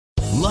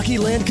Lucky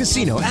Land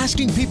Casino,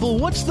 asking people,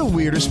 what's the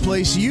weirdest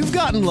place you've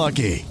gotten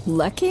lucky?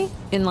 Lucky?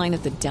 In line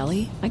at the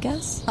deli, I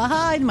guess?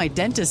 Aha, in my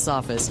dentist's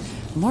office.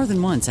 More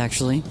than once,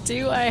 actually.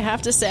 Do I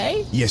have to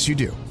say? Yes, you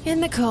do. In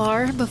the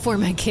car before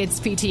my kids'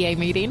 PTA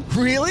meeting.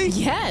 Really?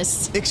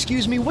 Yes.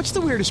 Excuse me, what's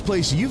the weirdest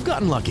place you've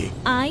gotten lucky?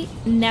 I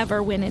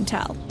never win and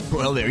tell.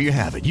 Well, there you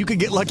have it. You can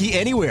get lucky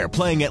anywhere,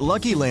 playing at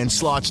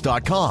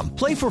LuckyLandSlots.com.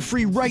 Play for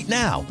free right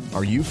now.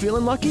 Are you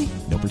feeling lucky?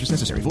 No purchase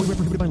necessary. Void where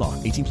prohibited by law.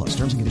 18 plus.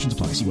 Terms and conditions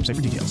apply. See website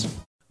for details.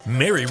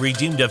 Mary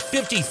redeemed a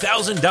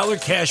 $50,000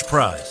 cash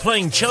prize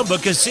playing Chumba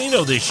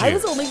Casino this year. I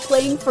was only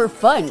playing for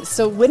fun,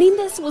 so winning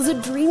this was a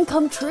dream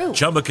come true.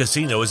 Chumba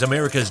Casino is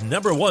America's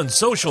 #1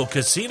 social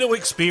casino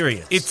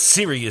experience. It's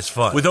serious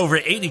fun. With over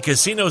 80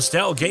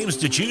 casino-style games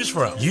to choose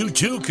from, you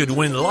too could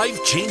win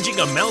life-changing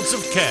amounts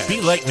of cash.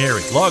 Be like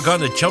Mary. Log on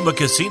to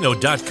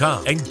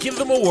ChumbaCasino.com and give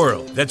them a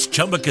whirl. That's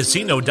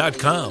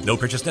ChumbaCasino.com. No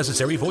purchase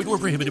necessary. Void where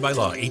prohibited by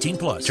law. 18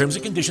 plus. Terms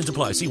and conditions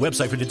apply. See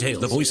website for details.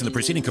 The voice in the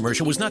preceding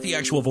commercial was not the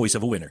actual voice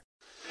of a winner.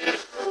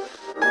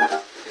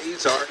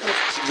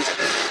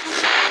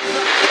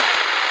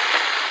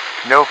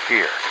 No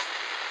fear.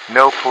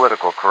 No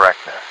political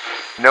correctness.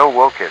 No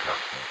wokeism.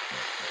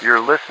 You're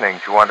listening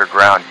to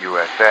Underground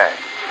USA.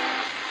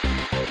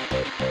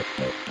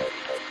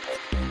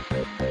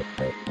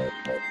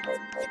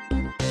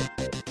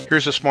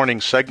 Here's this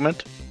morning's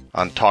segment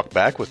on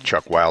Talkback with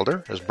Chuck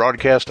Wilder, as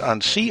broadcast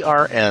on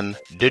CRN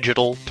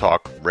Digital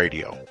Talk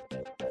Radio.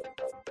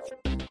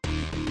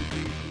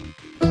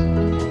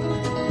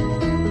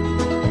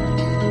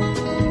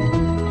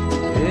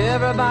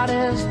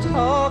 Everybody's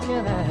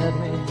talking at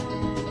me.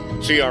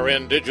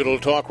 CRN Digital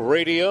Talk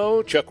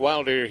Radio. Chuck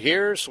Wilder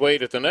here,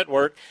 Swayed at the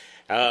network.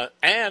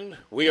 And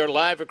we are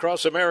live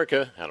across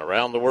America and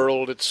around the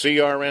world at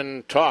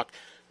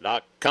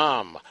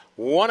crntalk.com.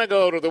 Want to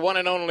go to the one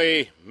and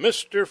only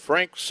Mr.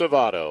 Frank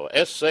Salvato,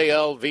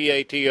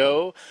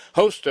 S-A-L-V-A-T-O,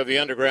 host of the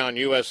Underground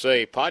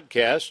USA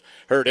podcast,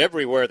 heard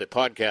everywhere that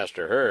podcasts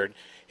are heard.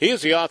 He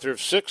is the author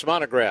of 6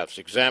 monographs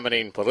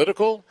examining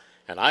political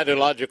and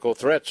ideological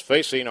threats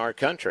facing our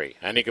country,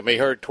 and he can be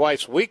heard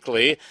twice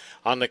weekly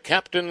on the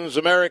Captain's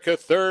America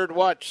Third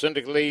Watch,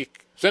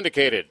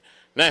 syndicated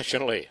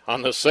nationally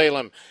on the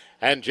Salem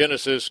and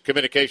Genesis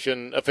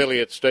Communication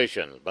affiliate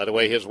station. By the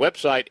way, his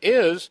website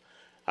is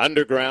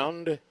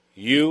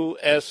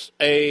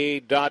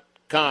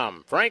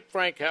undergroundusa.com.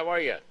 Frank, how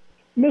are you?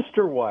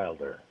 Mr.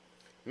 Wilder.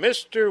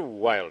 Mr.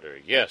 Wilder,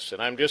 yes, and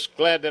I'm just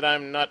glad that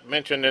I'm not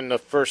mentioned in the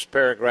first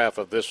paragraph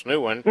of this new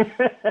one.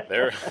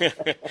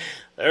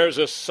 There's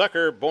a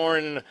sucker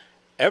born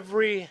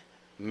every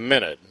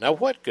minute. Now,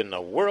 what in the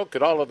world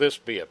could all of this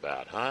be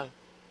about, huh?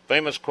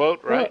 Famous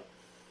quote, right?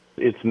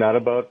 It's not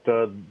about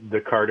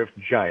the Cardiff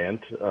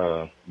giant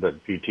that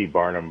P.T.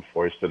 Barnum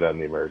foisted on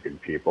the American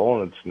people,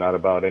 and it's not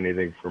about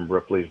anything from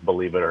Ripley's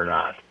Believe It or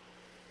Not.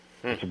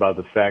 It's about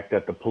the fact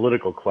that the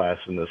political class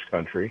in this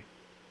country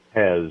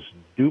has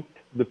duped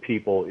the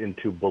people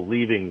into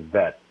believing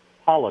that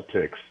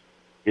politics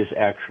is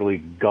actually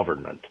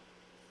government.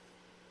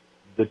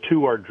 The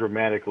two are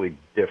dramatically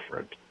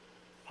different.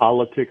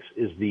 Politics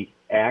is the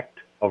act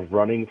of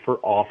running for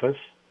office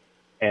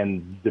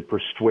and the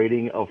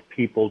persuading of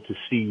people to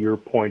see your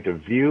point of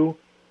view,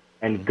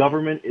 and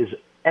government is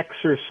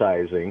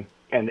exercising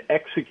and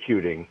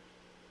executing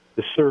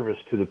the service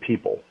to the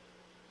people.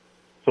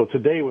 So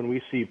today when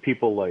we see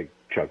people like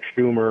Chuck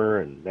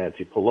Schumer and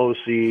Nancy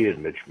Pelosi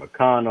and Mitch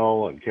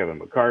McConnell and Kevin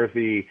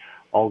McCarthy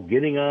all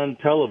getting on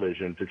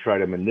television to try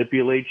to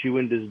manipulate you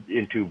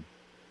into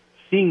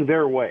seeing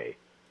their way,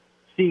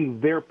 seeing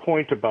their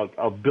point about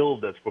a bill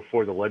that's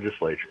before the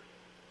legislature.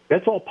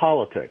 That's all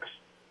politics.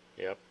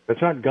 Yep.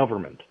 That's not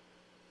government.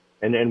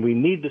 And we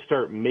need to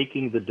start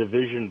making the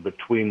division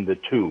between the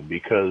two,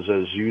 because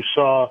as you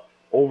saw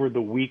over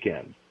the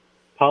weekend,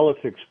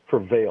 politics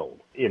prevailed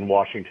in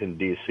Washington,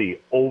 D.C.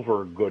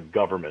 over good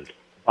government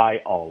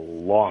by a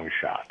long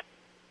shot.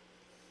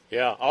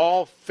 Yeah,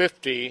 all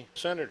 50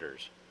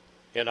 senators.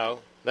 You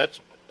know,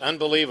 that's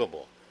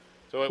unbelievable.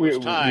 So it was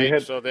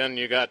tied. So then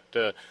you got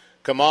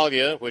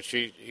Kamala, which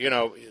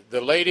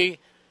the lady,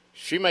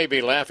 she may be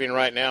laughing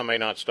right now, may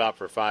not stop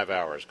for 5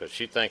 hours because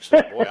she thinks,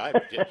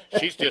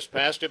 she's just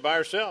passed it by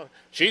herself.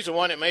 She's the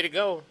one that made it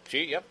go.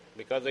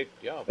 Because they,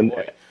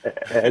 boy.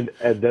 And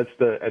that's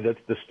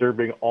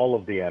disturbing all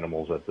of the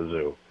animals at the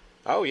zoo.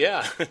 Oh,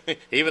 yeah.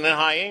 Even the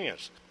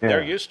hyenas. Yeah.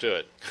 They're used to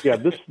it. Yeah,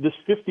 this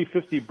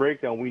 50-50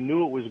 breakdown, we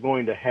knew it was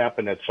going to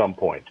happen at some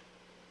point,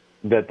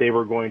 that they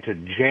were going to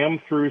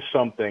jam through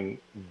something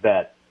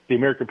that the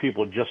American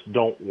people just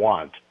don't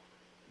want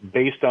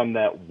based on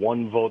that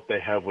one vote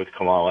they have with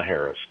Kamala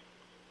Harris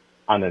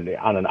on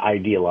an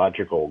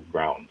ideological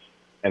grounds.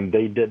 And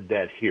they did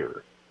that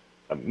here.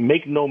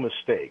 Make no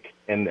mistake,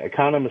 and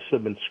economists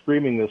have been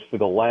screaming this for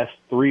the last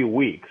 3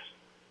 weeks,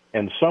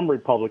 and some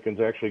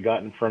Republicans actually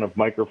got in front of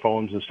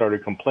microphones and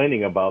started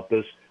complaining about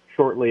this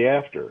shortly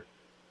after.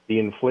 The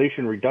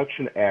Inflation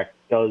Reduction Act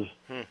does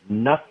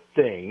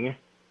nothing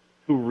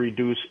to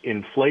reduce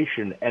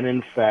inflation, and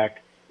in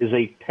fact is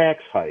a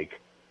tax hike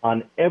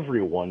on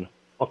everyone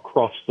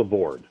across the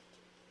board.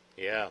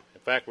 Yeah.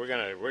 In fact, we're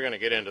gonna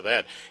get into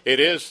that. It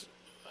is.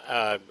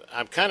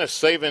 I'm kind of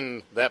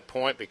saving that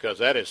point because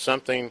that is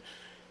something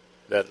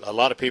that a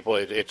lot of people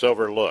it's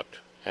overlooked.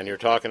 And you're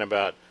talking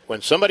about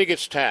when somebody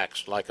gets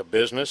taxed, like a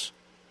business.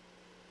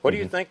 What do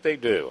you think they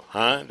do,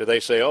 huh? Do they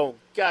say, "Oh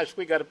gosh,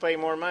 we got to pay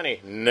more money"?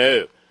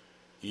 No,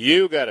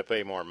 you got to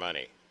pay more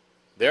money.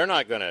 They're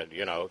not going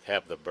to,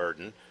 have the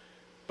burden.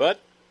 But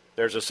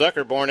there's a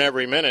sucker born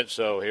every minute,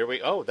 so here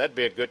we. Oh, that'd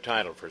be a good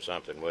title for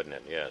something, wouldn't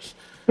it? Yes,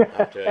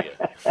 I'll tell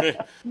you.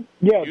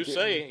 Yeah, you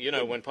say,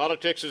 when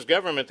politics is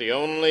government, the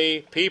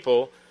only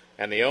people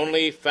and the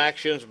only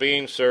factions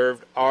being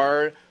served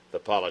are the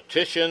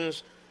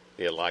politicians,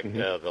 the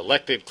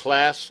elected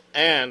class,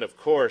 and of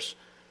course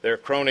their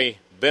crony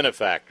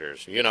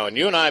benefactors. And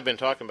you and I have been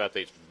talking about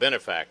these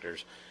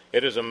benefactors.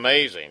 It is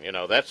amazing.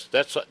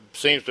 That's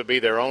seems to be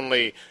their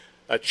only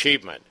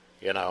achievement.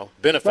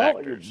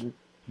 Benefactors. Well,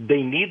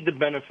 they need the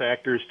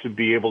benefactors to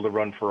be able to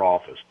run for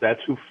office.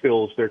 That's who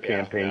fills their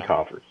campaign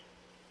coffers.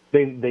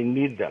 They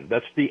need them.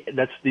 That's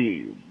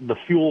the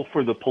fuel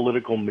for the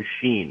political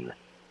machine.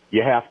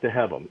 You have to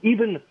have them.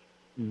 Even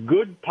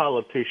good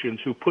politicians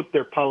who put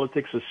their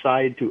politics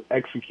aside to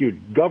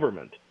execute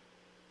government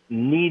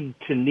need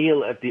to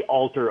kneel at the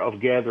altar of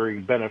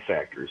gathering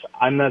benefactors.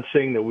 I'm not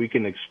saying that we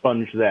can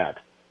expunge that.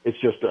 It's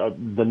just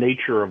the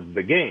nature of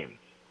the game.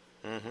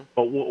 Mm-hmm.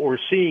 But what we're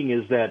seeing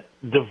is that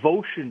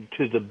devotion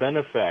to the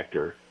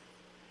benefactor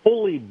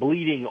fully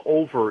bleeding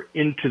over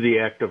into the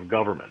act of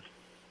government,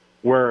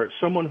 where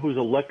someone who's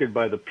elected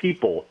by the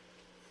people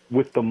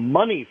with the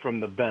money from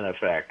the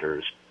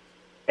benefactors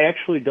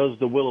actually does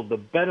the will of the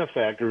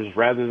benefactors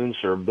rather than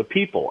serve the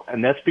people.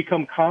 And that's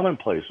become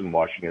commonplace in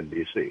Washington,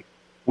 D.C.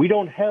 We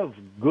don't have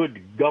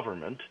good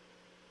government.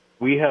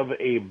 We have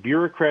a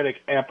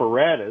bureaucratic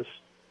apparatus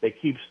that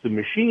keeps the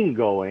machine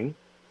going,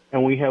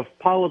 and we have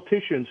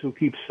politicians who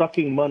keep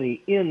sucking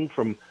money in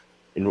from,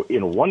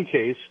 in one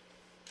case,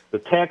 the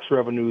tax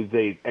revenue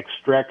they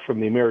extract from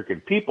the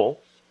American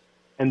people,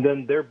 and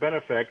then their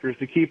benefactors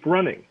to keep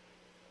running.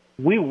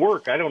 We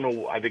work, I don't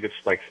know, I think it's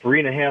like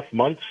 3.5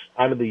 months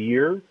out of the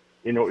year,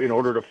 in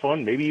order to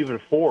fund, maybe even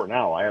 4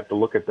 now, I have to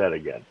look at that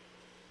again,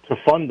 to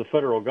fund the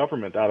federal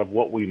government out of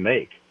what we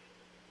make.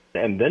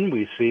 And then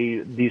we see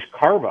these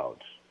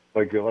carve-outs,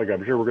 like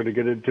I'm sure we're going to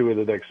get into in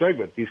the next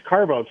segment, these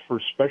carve-outs for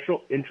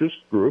special interest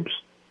groups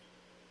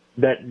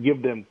that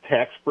give them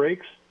tax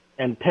breaks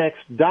and tax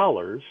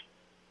dollars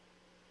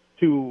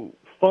to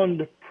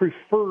fund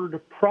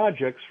preferred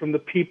projects from the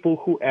people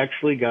who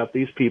actually got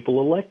these people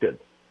elected.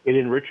 It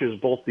enriches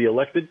both the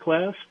elected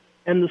class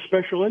and the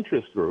special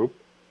interest group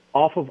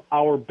off of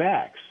our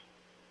backs.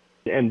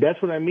 And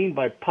that's what I mean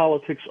by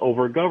politics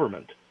over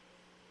government.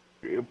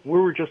 If we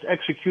were just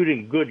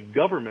executing good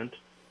government,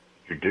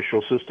 the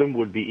judicial system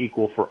would be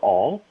equal for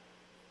all.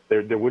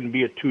 There wouldn't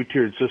be a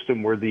two-tiered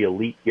system where the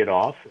elite get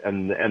off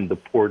and the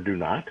poor do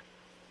not.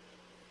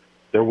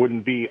 There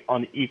wouldn't be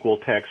unequal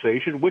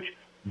taxation, which,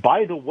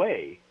 by the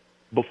way,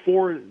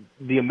 before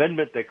the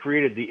amendment that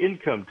created the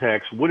income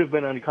tax would have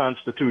been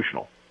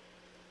unconstitutional.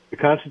 The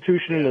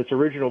Constitution in its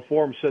original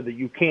form said that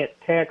you can't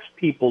tax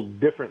people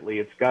differently.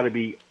 It's got to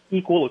be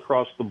equal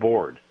across the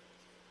board.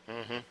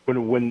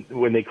 Mm-hmm.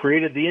 When they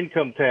created the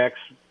income tax,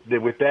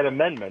 with that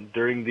amendment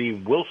during the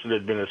Wilson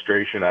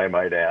administration, I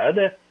might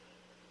add,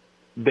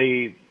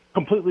 they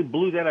completely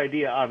blew that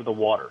idea out of the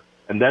water.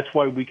 And that's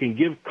why we can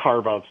give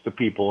carve-outs to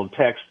people and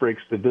tax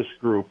breaks to this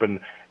group and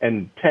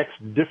tax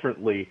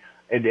differently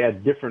and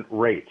at different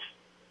rates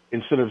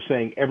instead of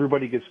saying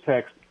everybody gets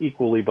taxed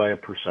equally by a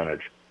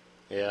percentage.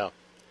 Yeah.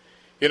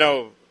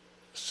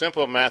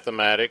 Simple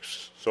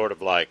mathematics, sort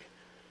of like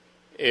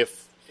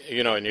if,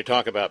 and you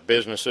talk about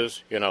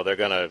businesses, they're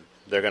going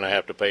to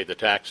have to pay the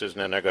taxes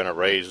and then they're going to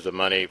raise the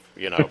money,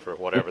 for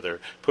whatever they're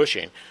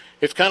pushing.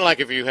 It's kind of like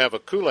if you have a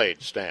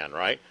Kool-Aid stand,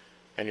 right?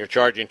 And you're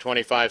charging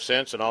 25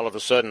 cents and all of a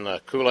sudden a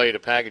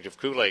package of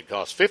Kool-Aid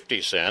costs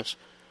 50 cents.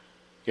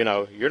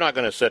 You're not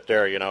going to sit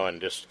there,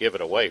 and just give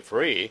it away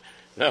free.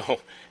 No.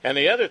 And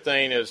the other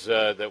thing is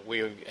that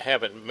we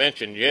haven't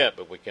mentioned yet,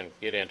 but we can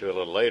get into a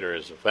little later,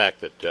 is the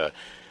fact that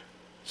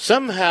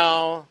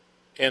somehow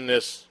in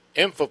this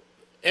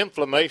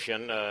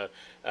inflation, I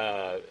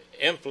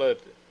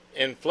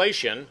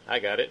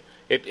got it.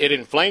 It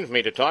inflamed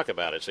me to talk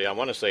about it. See, I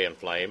want to say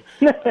inflame.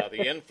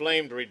 The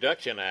Inflamed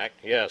Reduction Act,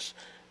 yes.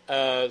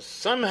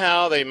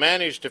 Somehow they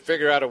managed to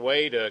figure out a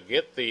way to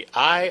get the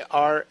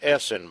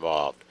IRS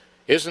involved.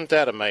 Isn't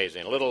that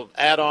amazing? A little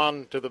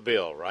add-on to the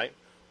bill, right?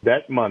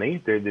 That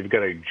money, they've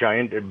got a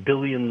giant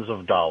billions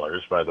of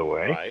dollars, by the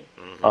way, right.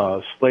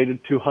 Mm-hmm.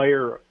 Slated to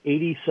hire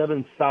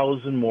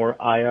 87,000 more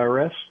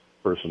IRS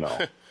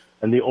personnel.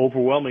 And the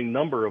overwhelming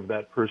number of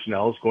that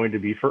personnel is going to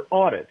be for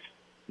audits,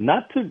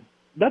 not to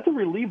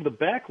relieve the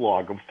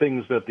backlog of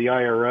things that the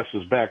IRS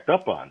is backed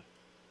up on.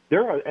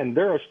 There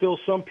are still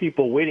some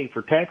people waiting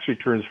for tax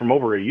returns from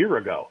over a year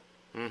ago,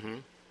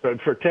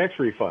 for tax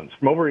refunds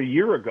from over a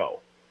year ago.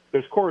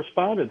 There's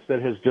correspondence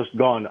that has just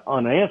gone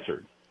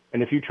unanswered.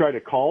 And if you try to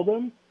call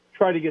them,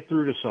 try to get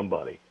through to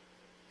somebody.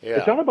 Yeah.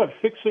 It's not about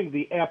fixing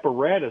the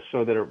apparatus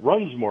so that it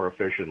runs more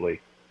efficiently.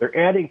 They're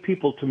adding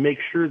people to make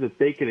sure that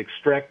they can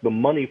extract the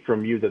money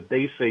from you that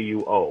they say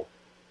you owe.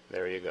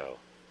 There you go.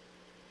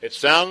 It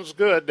sounds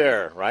good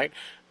there, right?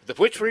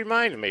 Which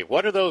reminds me,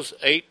 what are those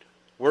 8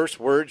 worst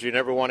words you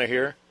never want to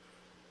hear?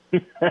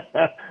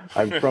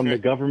 I'm from the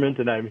government,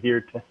 and I'm here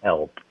to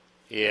help.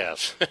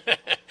 Yes.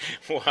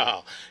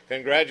 Wow.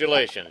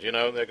 Congratulations. You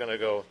know, they're going to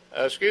go,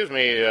 excuse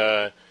me,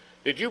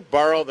 did you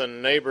borrow the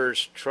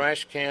neighbor's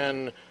trash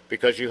can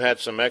because you had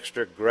some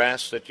extra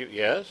grass that you...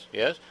 Yes.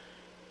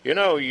 You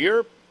know,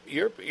 you're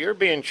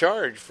being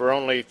charged for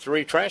only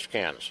 3 trash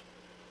cans,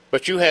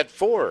 but you had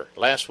 4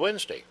 last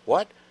Wednesday.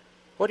 What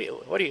do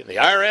you, the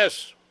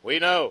IRS, we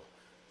know,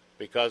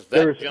 because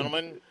that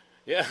gentleman,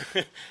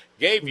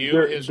 gave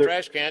you his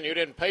trash can, you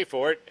didn't pay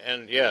for it,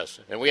 and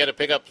we had to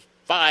pick up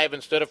 5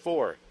 instead of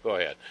 4. Go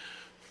ahead.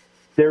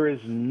 There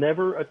is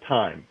never a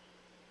time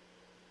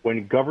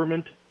when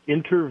government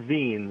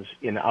intervenes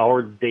in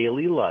our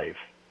daily life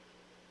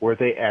where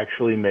they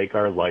actually make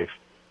our life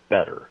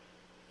better.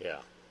 Yeah.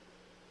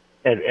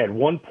 At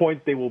one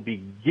point, they will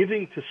be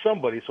giving to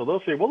somebody, so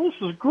they'll say, well, this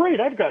is great.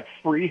 I've got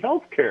free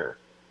health care.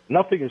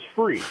 Nothing is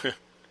free.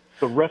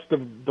 The rest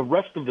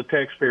of the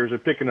taxpayers are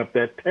picking up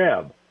that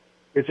tab.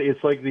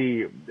 It's like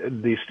the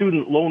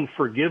student loan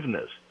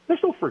forgiveness.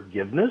 There's no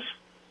forgiveness.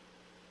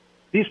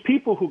 These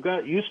people who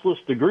got useless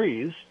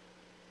degrees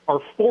are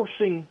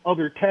forcing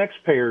other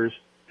taxpayers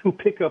to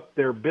pick up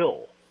their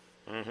bill.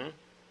 Mm-hmm.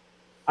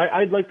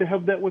 I'd like to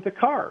have that with a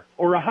car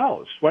or a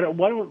house. Why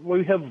don't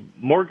we have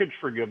mortgage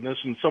forgiveness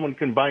and someone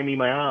can buy me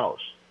my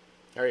house?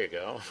 There you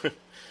go.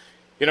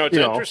 It's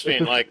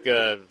interesting. Like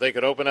they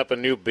could open up a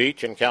new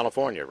beach in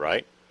California,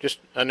 right? Just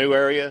a new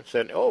area.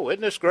 Said, oh,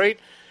 isn't this great?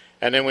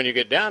 And then when you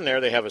get down there,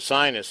 they have a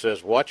sign that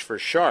says, watch for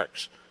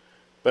sharks.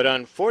 But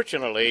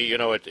unfortunately,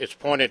 it's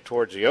pointed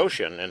towards the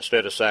ocean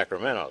instead of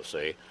Sacramento,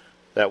 see?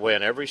 That way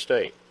in every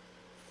state.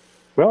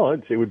 Well,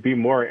 it would be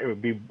more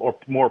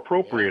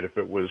appropriate if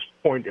it was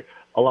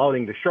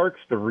allowing the sharks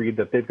to read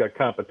that they've got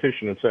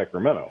competition in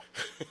Sacramento.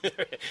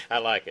 I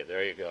like it.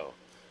 There you go.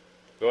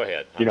 Go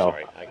ahead.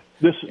 Sorry.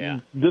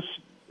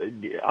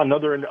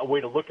 Another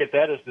way to look at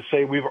that is to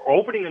say we're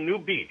opening a new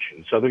beach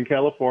in Southern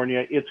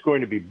California. It's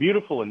going to be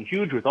beautiful and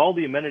huge with all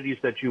the amenities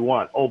that you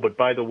want. Oh, but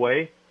by the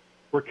way,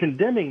 we're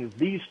condemning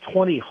these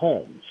 20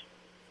 homes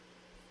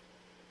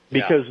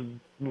because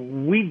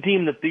we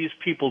deem that these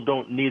people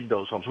don't need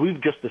those homes.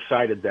 We've just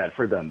decided that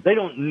for them. They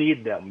don't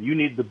need them. You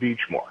need the beach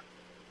more.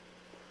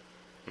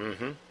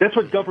 Mm-hmm. That's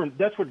what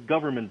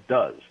government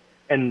does,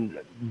 and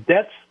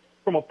that's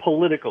from a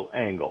political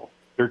angle.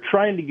 They're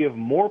trying to give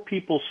more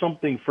people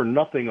something for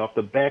nothing off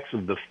the backs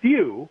of the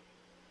few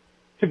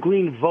to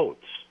glean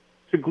votes,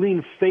 to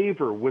glean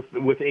favor with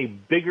a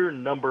bigger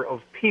number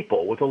of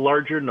people, with a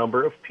larger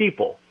number of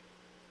people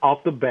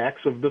off the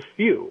backs of the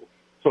few.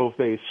 So if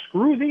they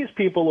screw these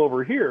people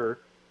over here,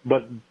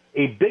 but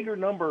a bigger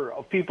number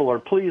of people are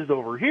pleased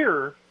over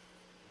here,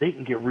 they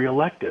can get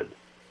reelected.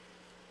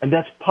 And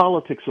that's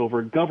politics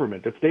over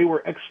government. If they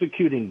were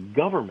executing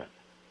government,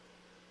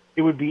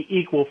 it would be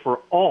equal for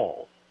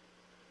all,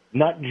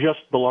 not just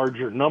the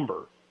larger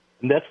number.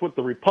 And that's what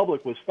the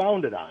Republic was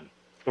founded on.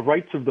 The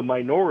rights of the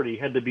minority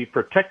had to be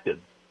protected.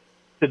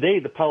 Today,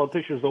 the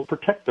politicians don't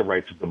protect the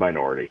rights of the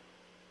minority.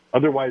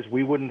 Otherwise,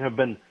 we wouldn't have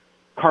been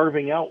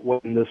carving out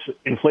what in this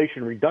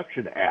Inflation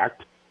Reduction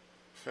Act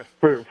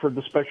for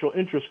the special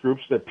interest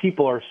groups that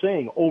people are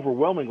saying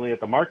overwhelmingly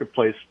at the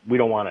marketplace, we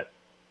don't want it.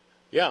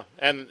 Yeah,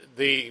 and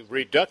the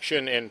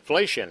Reduction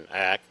Inflation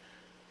Act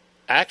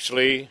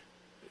actually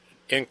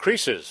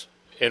increases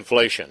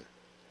inflation.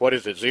 What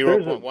is it,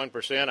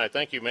 0.1%? I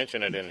think you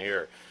mentioned it in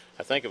here.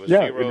 I think it was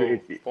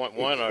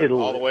 0.1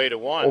 all the way to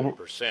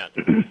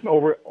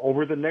 1%.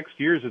 Over the next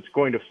years, it's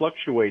going to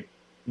fluctuate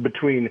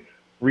between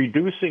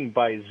reducing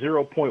by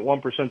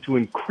 0.1% to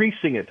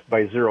increasing it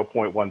by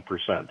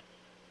 0.1%.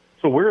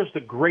 So where is the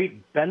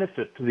great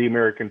benefit to the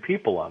American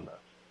people on this?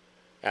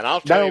 And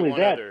I'll tell you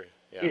one other.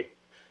 Yeah.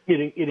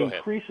 It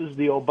increases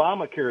the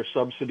Obamacare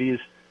subsidies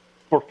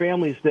for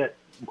families that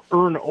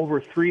earn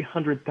over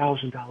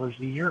 $300,000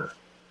 a year.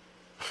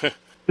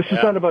 This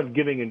is not about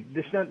giving.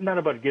 This is not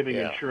about giving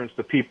insurance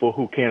to people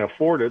who can't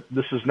afford it.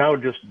 This is now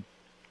just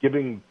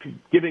giving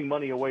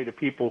money away to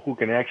people who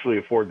can actually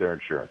afford their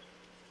insurance.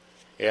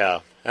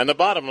 Yeah, and the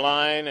bottom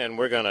line, and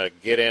we're going to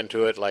get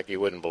into it like you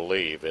wouldn't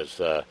believe, is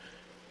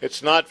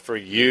it's not for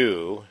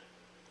you,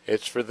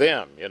 it's for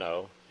them.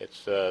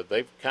 It's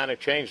they've kind of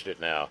changed it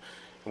now.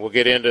 We'll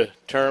get into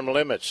term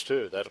limits,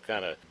 too. That'll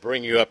kind of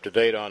bring you up to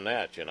date on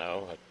that,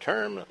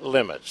 Term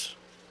limits.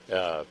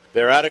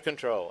 They're out of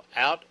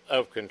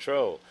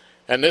control.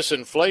 And this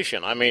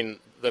inflation,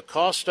 the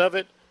cost of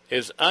it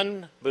is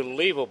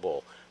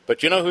unbelievable.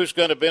 But you know who's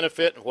going to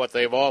benefit? What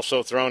they've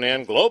also thrown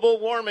in? Global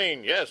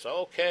warming. Yes,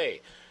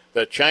 okay.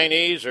 The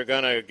Chinese are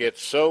going to get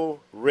so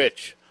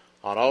rich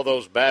on all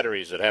those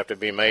batteries that have to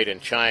be made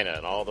in China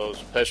and all those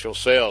special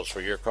cells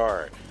for your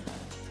car.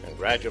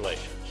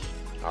 Congratulations.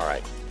 All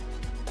right.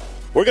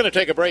 We're going to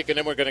take a break, and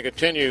then we're going to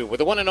continue with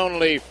the one and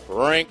only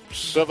Frank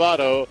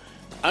Salvato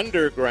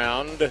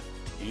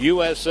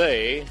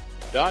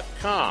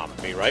undergroundusa.com.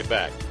 Be right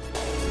back.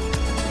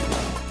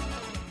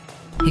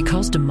 He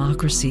calls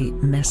democracy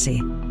messy,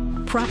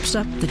 props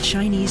up the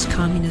Chinese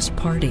Communist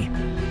Party,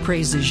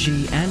 praises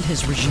Xi and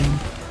his regime,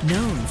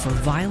 known for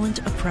violent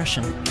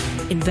oppression,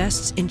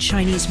 invests in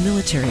Chinese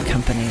military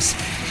companies.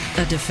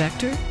 A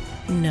defector?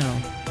 No.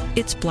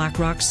 It's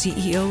BlackRock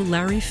CEO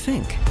Larry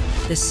Fink,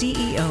 the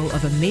CEO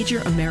of a major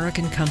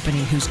American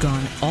company who's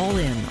gone all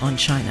in on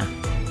China.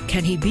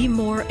 Can he be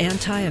more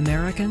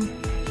anti-American?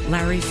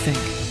 Larry Fink,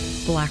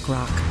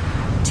 BlackRock,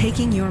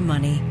 taking your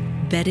money,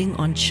 betting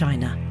on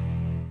China.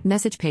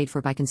 Message paid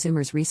for by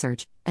Consumers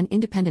Research, an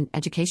independent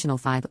educational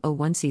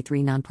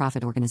 501c3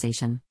 nonprofit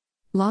organization.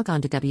 Log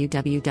on to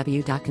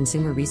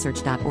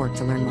www.consumerresearch.org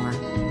to learn more.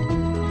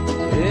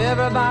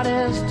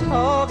 Everybody's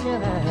talking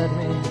at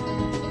me.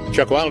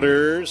 Chuck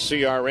Wilder,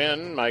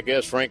 CRN, my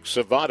guest Frank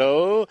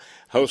Savato,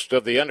 host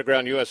of the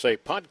Underground USA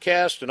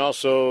podcast, and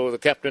also the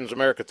Captain's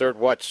America Third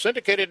Watch,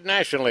 syndicated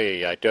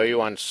nationally, I tell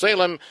you, on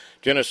Salem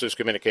Genesis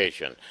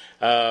Communication.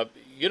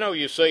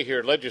 You say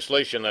here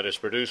legislation that is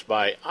produced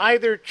by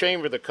either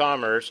Chamber of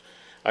Commerce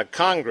or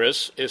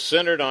Congress is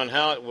centered on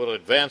how it will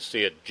advance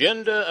the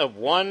agenda of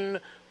one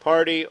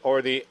party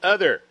or the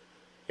other.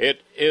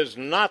 It is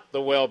not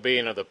the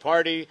well-being of the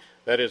party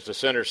that is the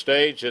center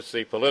stage. It's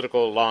the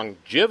political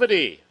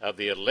longevity of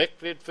the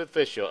elected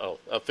official.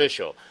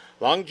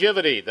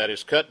 Longevity that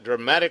is cut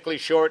dramatically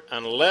short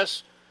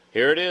unless,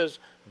 here it is,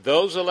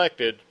 those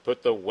elected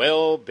put the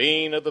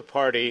well-being of the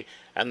party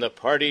and the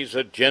party's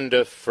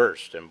agenda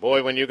first. And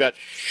boy, when you got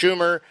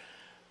Schumer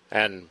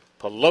and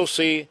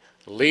Pelosi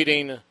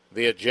leading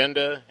the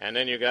agenda, and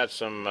then you got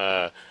some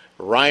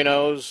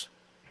rhinos,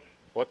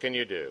 what can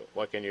you do?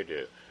 What can you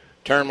do?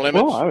 Term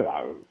limits?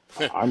 Well,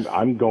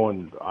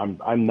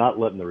 I'm not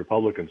letting the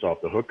Republicans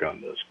off the hook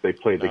on this. They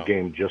play the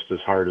game just as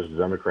hard as the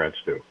Democrats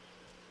do.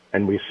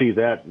 And we see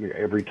that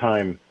every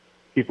time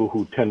people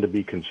who tend to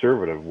be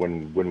conservative,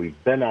 when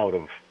we've been out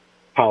of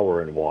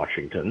power in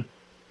Washington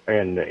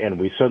and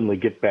we suddenly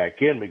get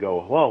back in, we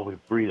go, well, we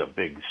breathe a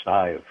big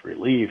sigh of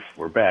relief.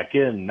 We're back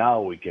in.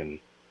 Now we can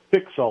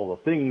fix all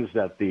the things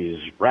that these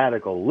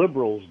radical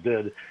liberals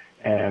did.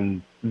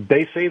 And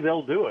they say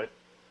they'll do it.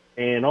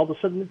 And all of a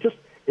sudden,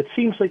 it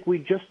seems like we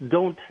just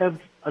don't have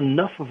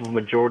enough of a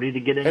majority to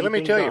get anything done. Hey, let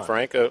me tell you,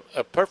 Frank,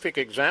 a perfect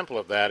example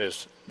of that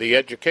is the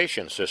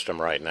education system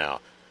right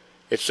now.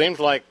 It seems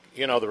like,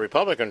 the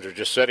Republicans are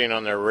just sitting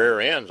on their rear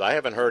ends. I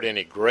haven't heard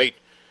any great,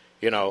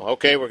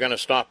 okay, we're going to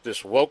stop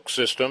this woke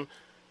system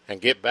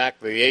and get back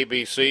the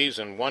ABCs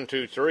and 1,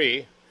 2,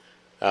 3.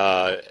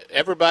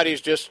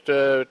 Everybody's just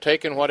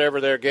taking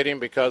whatever they're getting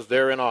because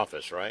they're in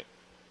office, right?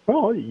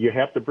 Well, you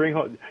have to bring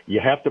home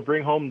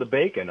the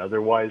bacon.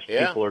 Otherwise,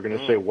 people are going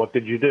to say, "What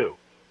did you do?"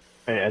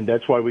 And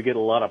that's why we get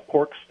a lot of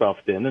pork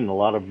stuffed in and a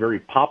lot of very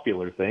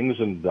popular things,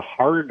 and the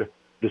hard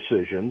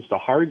decisions, the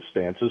hard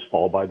stances,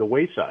 fall by the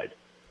wayside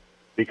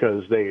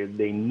because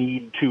they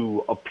need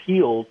to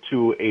appeal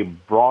to a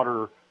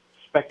broader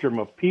spectrum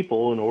of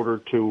people in order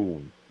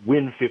to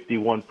win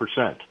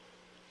 51%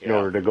 in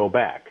order to go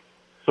back.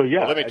 So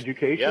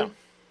education.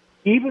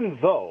 Even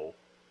though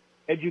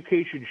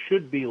education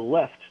should be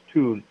left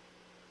to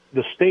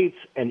the states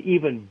and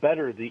even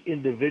better the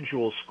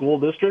individual school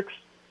districts.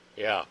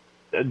 Yeah.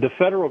 The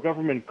federal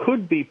government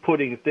could be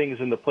putting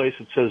things into place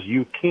that says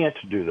you can't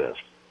do this.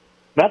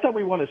 Not that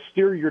we want to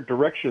steer your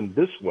direction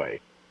this way,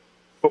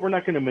 but we're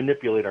not going to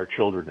manipulate our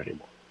children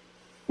anymore.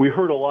 We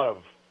heard a lot of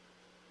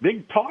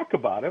big talk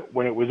about it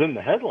when it was in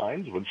the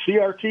headlines, when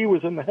CRT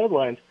was in the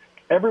headlines.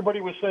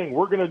 Everybody was saying,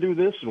 we're going to do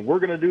this and we're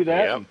going to do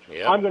that. And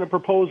I'm going to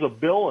propose a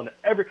bill and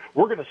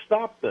we're going to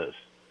stop this.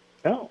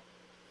 No.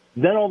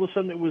 Then all of a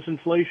sudden it was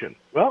inflation.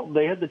 Well,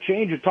 they had to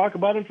change and talk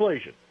about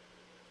inflation.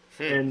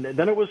 And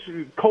then it was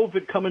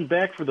COVID coming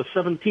back for the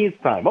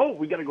 17th time. Oh,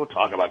 we got to go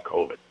talk about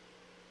COVID.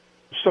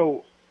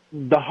 So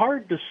the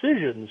hard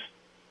decisions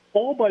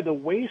fall by the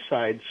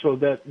wayside so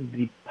that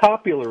the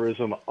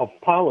popularism of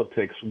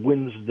politics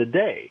wins the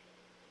day.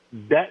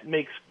 That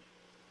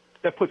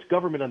puts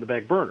government on the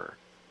back burner.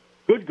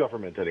 Good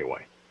government,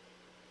 anyway.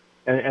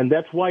 And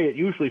that's why it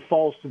usually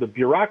falls to the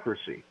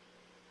bureaucracy.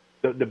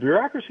 The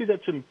bureaucracy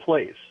that's in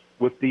place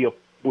with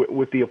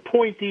the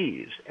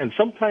appointees, and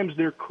sometimes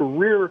they're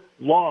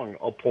career-long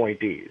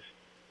appointees,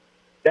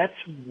 that's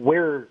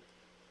where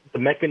the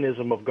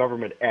mechanism of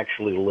government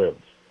actually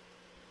lives.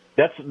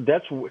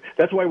 That's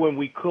why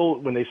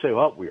when they say,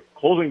 well, we're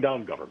closing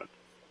down government,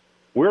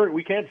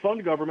 we can't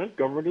fund government.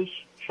 Government is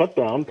shut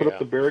down. Put up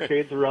the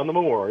barricades around the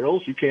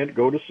memorials. You can't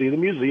go to see the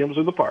museums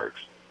or the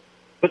parks.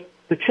 But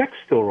the checks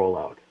still roll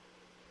out,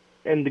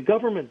 and the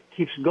government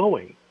keeps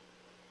going.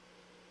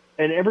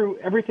 And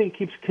everything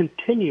keeps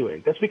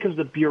continuing. That's because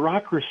the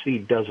bureaucracy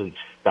doesn't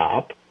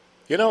stop.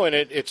 And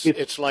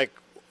it's like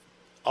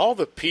all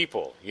the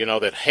people,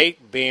 that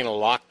hate being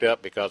locked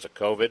up because of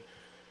COVID,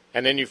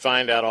 and then you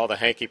find out all the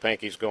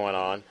hanky-pankies going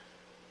on.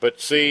 But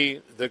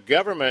see, the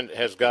government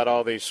has got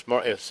all these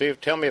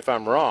tell me if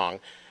I'm wrong,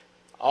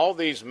 all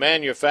these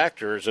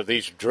manufacturers of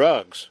these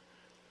drugs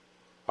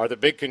are the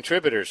big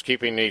contributors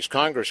keeping these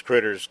Congress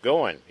critters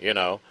going, you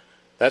know.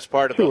 That's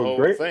part of the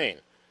whole thing.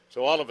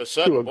 So all of a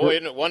sudden, boy,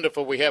 isn't it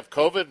wonderful we have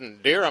COVID,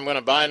 and dear, I'm going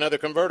to buy another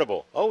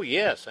convertible. Oh,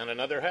 yes, and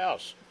another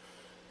house.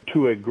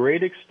 To a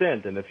great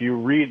extent, and if you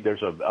read,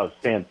 there's a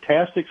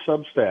fantastic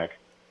Substack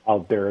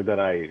out there that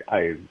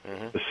I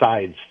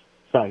besides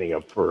signing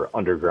up for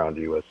Underground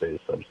USA's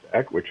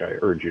Substack, which I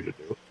urge you to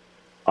do,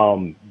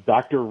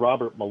 Dr.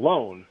 Robert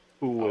Malone,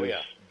 who was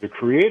the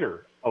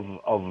creator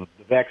of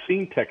the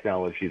vaccine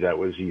technology that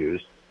was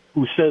used,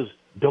 who says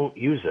don't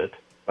use it,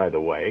 by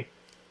the way,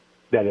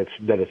 that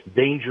it's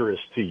dangerous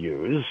to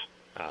use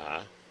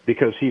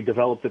because he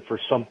developed it for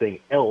something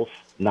else,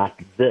 not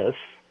this.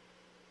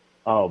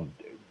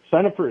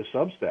 Sign up for his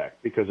Substack,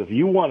 because if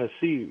you want to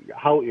see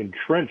how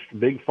entrenched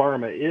Big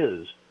Pharma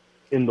is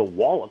in the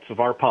wallets of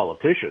our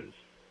politicians,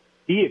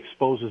 he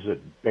exposes it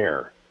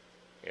bare.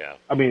 Yeah.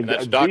 I mean, and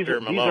that's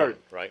Dr. Malone,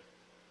 right?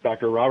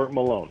 Dr. Robert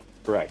Malone,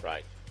 correct.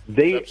 Right.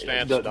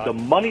 The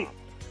money,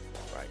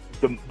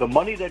 the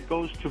money that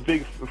goes to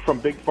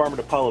from Big Pharma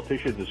to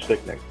politicians is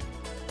sickening.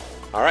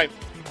 All right.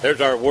 There's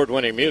our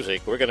award-winning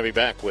music. We're going to be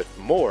back with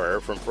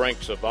more from Frank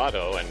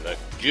Savato, and the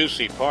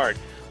juicy part,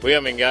 we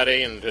haven't got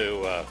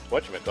into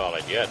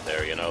whatchamacallit yet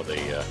there, you know,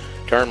 the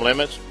term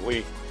limits.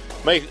 We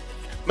may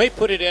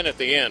put it in at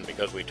the end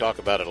because we talk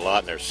about it a lot,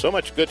 and there's so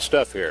much good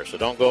stuff here. So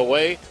don't go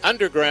away.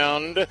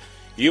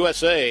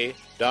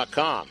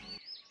 UndergroundUSA.com.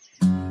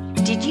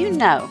 Did you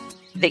know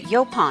that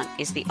Yaupon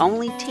is the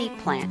only tea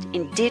plant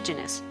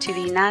indigenous to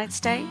the United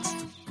States?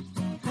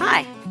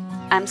 Hi,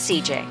 I'm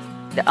CJ,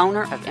 the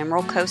owner of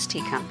Emerald Coast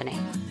Tea Company.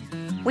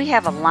 We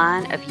have a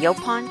line of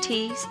Yaupon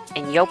teas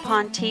and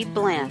Yaupon tea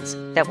blends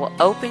that will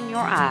open your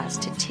eyes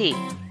to tea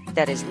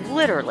that is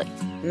literally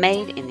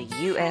made in the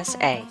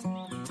USA.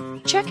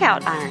 Check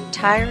out our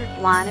entire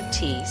line of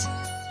teas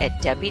at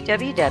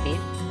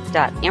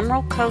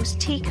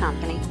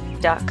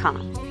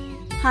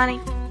www.emeraldcoastteacompany.com. Honey,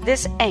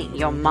 this ain't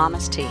your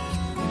mama's tea.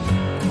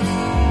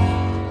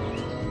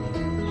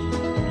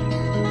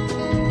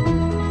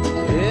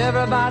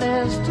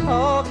 Everybody's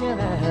talking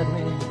at me.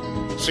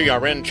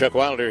 CRN Chuck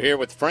Wilder here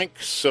with Frank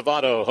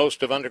Savato,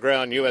 host of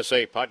Underground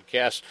USA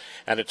podcast,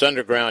 and it's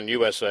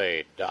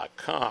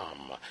undergroundusa.com.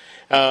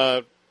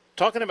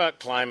 Talking about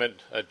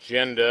climate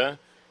agenda,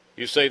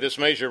 you say this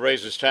measure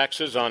raises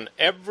taxes on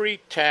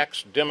every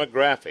tax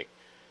demographic.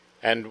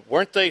 And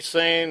weren't they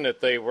saying that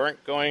they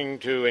weren't going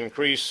to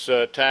increase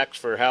tax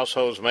for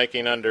households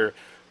making under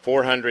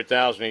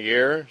 $400,000 a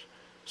year?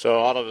 So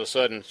all of a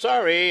sudden,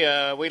 sorry,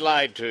 we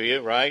lied to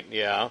you, right?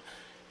 Yeah.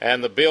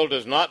 And the bill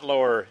does not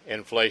lower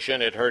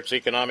inflation. It hurts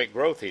economic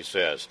growth, he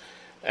says.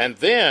 And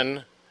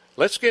then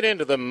let's get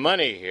into the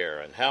money here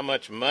and how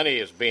much money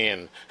is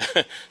being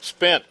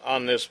spent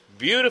on this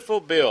beautiful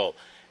bill.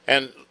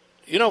 And,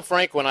 you know,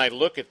 Frank, when I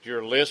look at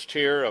your list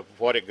here of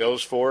what it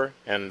goes for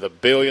and the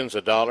billions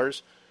of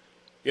dollars,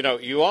 you know,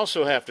 you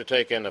also have to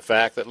take in the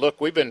fact that,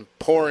 look, we've been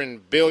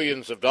pouring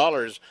billions of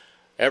dollars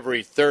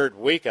every third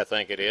week, I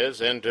think it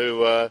is,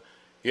 into,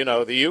 you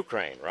know, the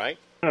Ukraine, right?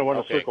 I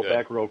want to circle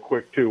back real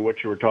quick to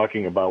what you were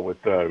talking about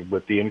with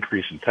the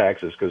increase in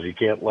taxes, because you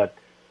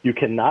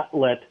cannot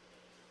let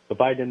the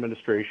Biden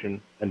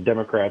administration and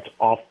Democrats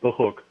off the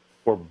hook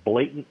for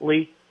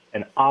blatantly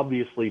and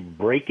obviously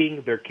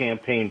breaking their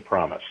campaign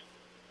promise.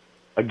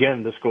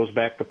 Again, this goes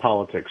back to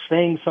politics,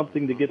 saying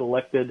something to get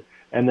elected,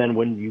 and then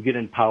when you get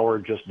in power,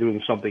 just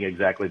doing something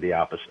exactly the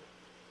opposite.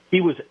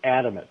 He was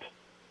adamant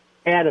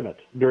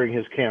during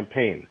his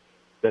campaign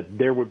that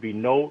there would be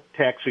no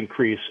tax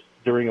increase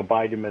during a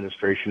Biden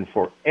administration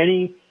for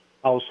any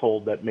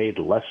household that made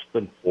less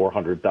than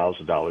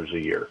 $400,000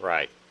 a year.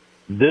 Right.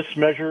 This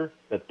measure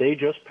that they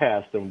just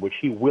passed, and which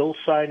he will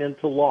sign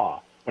into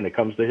law when it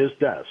comes to his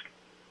desk,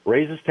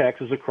 raises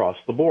taxes across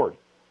the board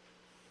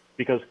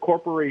because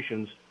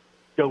corporations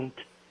don't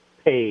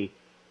pay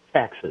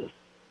taxes.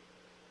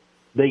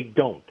 They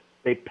don't.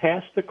 They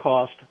pass the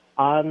cost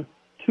on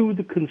to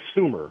the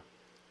consumer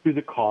through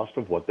the cost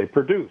of what they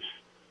produce.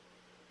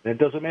 And it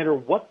doesn't matter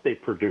what they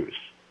produce.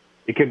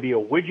 It can be a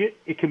widget.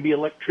 It can be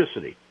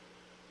electricity.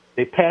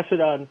 They pass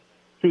it on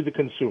to the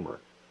consumer.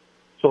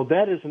 So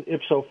that is an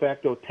ipso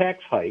facto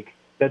tax hike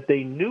that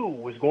they knew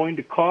was going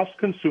to cost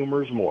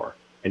consumers more,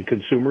 and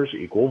consumers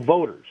equal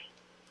voters.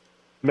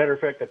 Matter of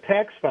fact, the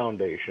Tax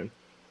Foundation,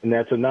 and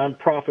that's a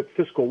nonprofit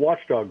fiscal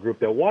watchdog group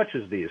that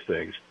watches these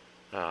things,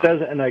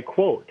 says, and I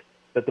quote,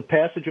 that the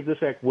passage of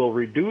this act will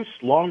reduce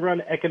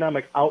long-run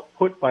economic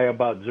output by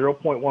about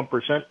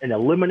 0.1% and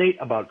eliminate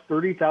about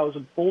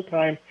 30,000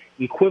 full-time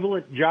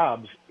equivalent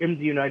jobs in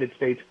the United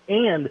States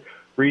and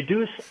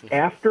reduce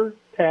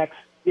after-tax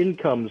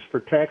incomes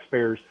for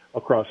taxpayers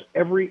across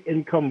every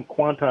income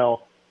quintile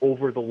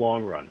over the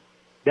long run.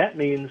 That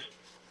means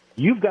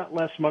you've got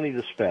less money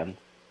to spend,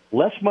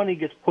 less money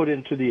gets put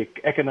into the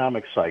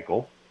economic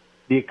cycle,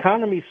 the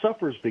economy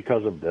suffers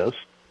because of this,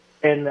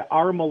 and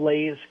our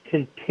malaise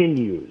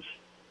continues.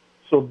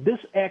 So this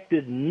act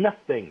did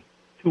nothing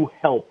to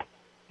help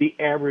the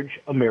average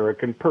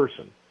American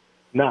person.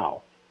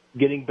 Now,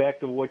 getting back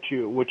to what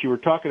you were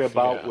talking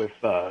about with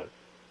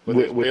with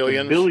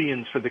the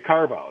billions for the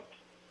carve-outs.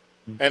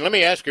 And let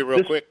me ask you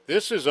real quick,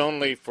 this is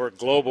only for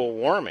global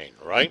warming,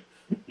 right?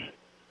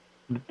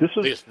 This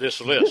list.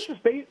 This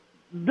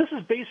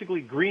is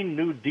basically Green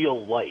New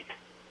Deal light.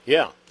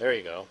 Yeah, there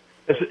you go.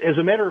 As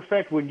a matter of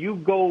fact, when you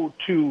go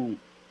to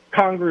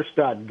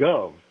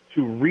Congress.gov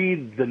to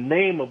read the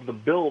name of the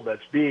bill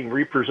that's being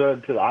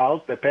represented to the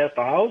House, that passed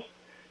the House,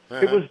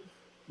 it was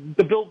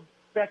the Build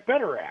Back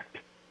Better Act.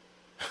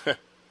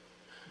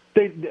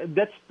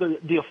 That's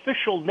the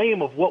official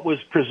name of what was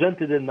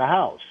presented in the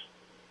House.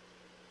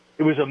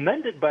 It was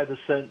amended by the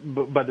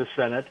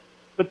Senate,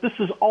 but this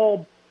is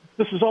all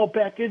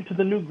back into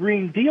the new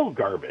Green Deal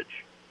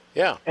garbage.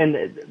 Yeah, and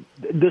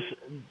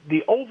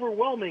the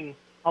overwhelming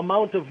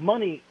amount of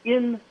money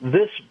in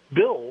this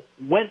bill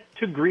went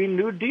to Green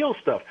New Deal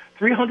stuff.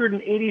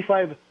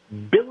 $385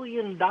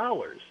 billion.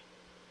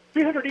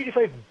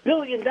 $385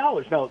 billion.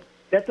 Now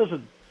that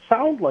doesn't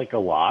sound like a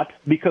lot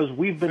because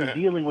we've been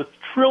dealing with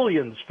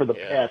trillions for the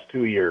past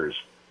 2 years,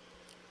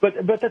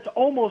 but that's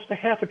almost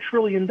 $500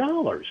 billion.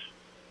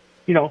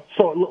 You know,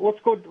 so let's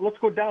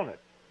go down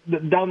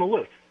the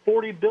list.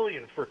 $40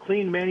 billion for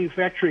clean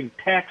manufacturing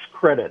tax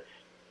credits.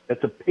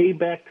 That's a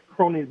payback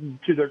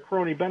to their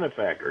crony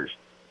benefactors.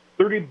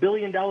 $30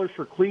 billion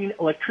for clean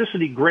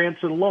electricity grants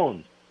and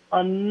loans.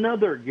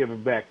 Another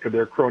give back to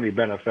their crony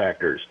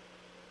benefactors.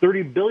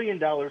 $30 billion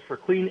for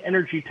clean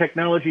energy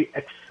technology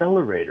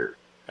accelerator.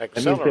 That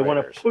means they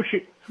want to push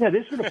it. Yeah,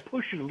 they're going to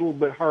push it a little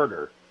bit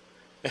harder.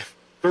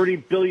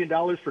 $30 billion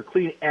for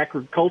clean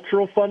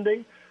agricultural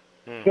funding.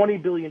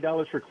 $20 billion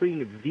for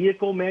clean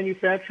vehicle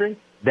manufacturing.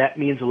 That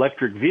means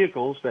electric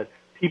vehicles that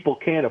people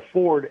can't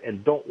afford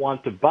and don't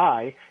want to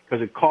buy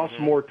because it costs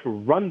more to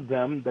run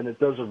them than it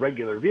does a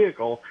regular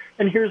vehicle.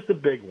 And here's the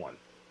big one.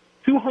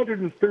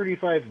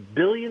 $235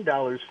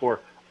 billion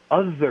for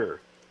other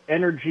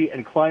energy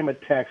and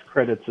climate tax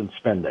credits and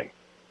spending.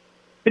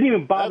 Didn't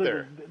even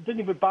bother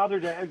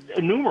to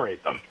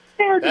enumerate them.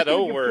 That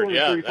old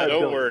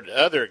word,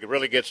 other,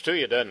 really gets to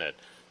you, doesn't it?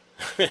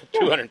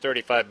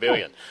 $235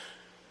 billion.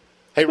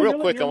 Hey, real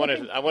quick, I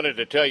wanted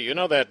to tell you, you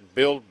know that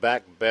Build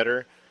Back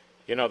Better,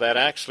 you know, that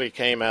actually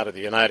came out of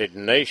the United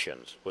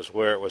Nations, was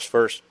where it was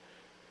first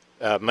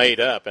made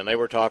up, and they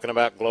were talking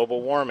about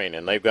global warming,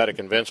 and they've got to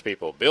convince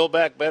people, Build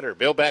Back Better,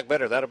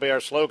 that'll be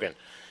our slogan.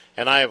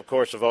 And I, of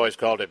course, have always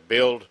called it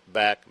Build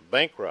Back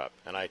Bankrupt,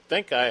 and I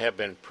think I have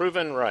been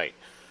proven right.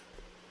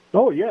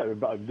 Oh, yeah.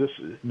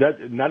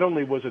 That not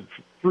only was it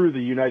through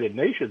the United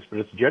Nations, but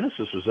its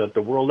genesis was at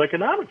the World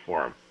Economic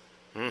Forum.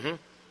 Mm-hmm.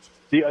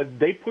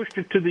 They pushed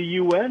it to the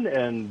UN,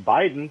 and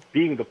Biden,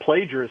 being the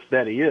plagiarist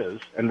that he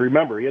is, and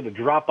remember, he had to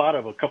drop out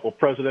of a couple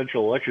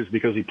presidential elections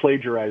because he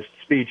plagiarized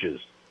speeches.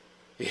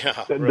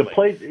 Yeah,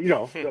 really.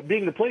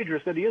 Being the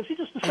plagiarist that he is, he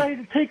just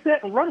decided to take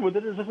that and run with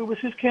it as if it was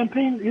his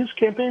campaign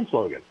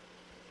slogan.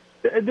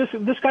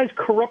 This guy's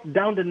corrupt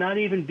down to not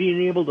even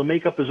being able to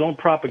make up his own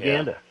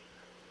propaganda. Yeah.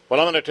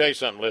 Well, I'm going to tell you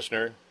something,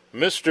 listener.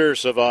 Mr.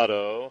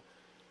 Salvato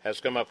has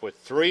come up with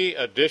 3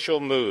 additional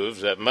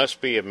moves that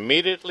must be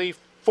immediately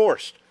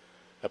forced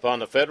upon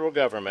the federal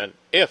government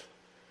if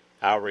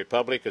our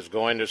republic is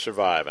going to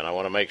survive. And I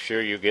want to make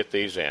sure you get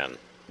these in.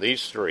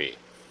 These 3.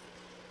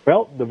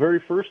 Well, the very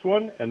first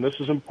one, and this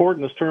is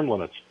important, is term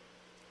limits.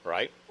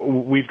 Right.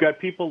 We've got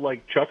people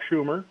like Chuck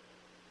Schumer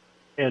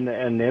and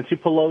Nancy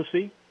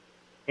Pelosi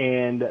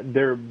and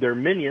their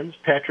minions.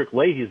 Patrick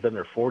Leahy's been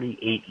there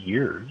 48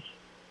 years,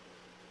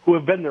 who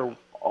have been there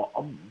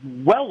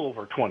well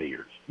over 20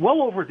 years,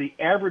 well over the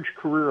average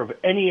career of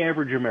any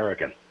average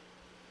American.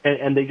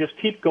 And they just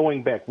keep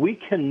going back. We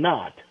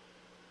cannot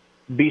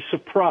be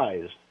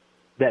surprised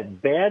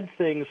that bad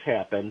things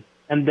happen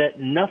and that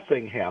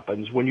nothing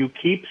happens when you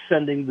keep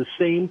sending the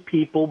same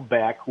people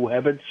back who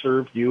haven't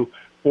served you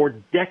for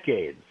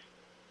decades.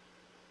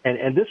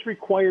 And this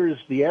requires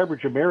the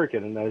average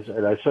American,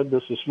 and I said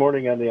this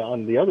morning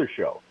on the other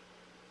show,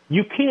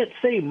 you can't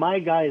say my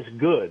guy's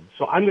good,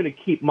 so I'm going to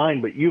keep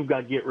mine, but you've got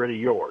to get rid of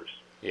yours.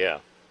 Yeah.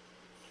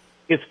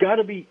 It's got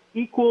to be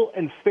equal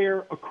and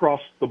fair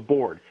across the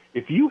board.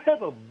 If you have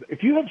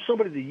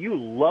somebody that you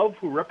love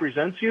who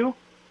represents you,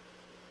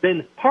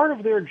 then part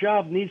of their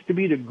job needs to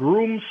be to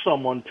groom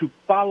someone to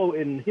follow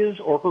in his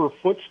or her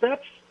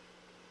footsteps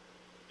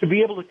to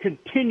be able to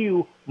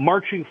continue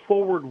marching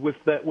forward with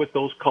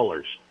those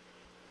colors.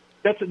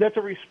 That's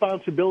a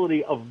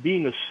responsibility of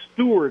being a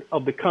steward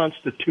of the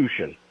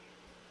Constitution.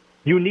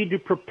 You need to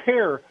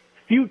prepare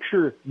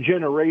future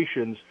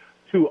generations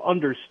to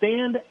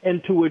understand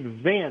and to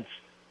advance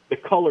the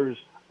colors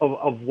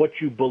of what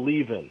you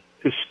believe in,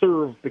 to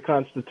serve the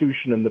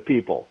Constitution and the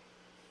people.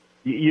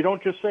 You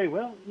don't just say,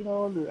 well,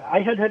 I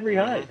had Henry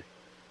Hyde.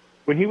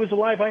 When he was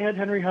alive, I had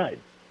Henry Hyde.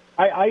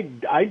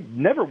 I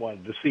never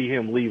wanted to see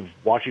him leave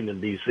Washington,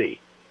 D.C.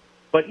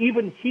 But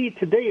even he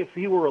today, if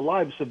he were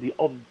alive, said the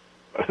only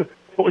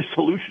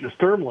solution is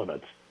term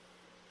limits.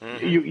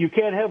 Mm-hmm. You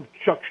can't have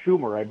Chuck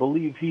Schumer. I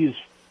believe he's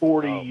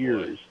 40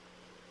 years.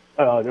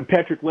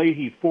 Patrick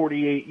Leahy,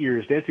 48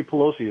 years. Nancy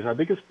Pelosi, I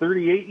think it's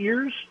 38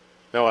 years?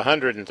 No,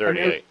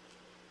 138.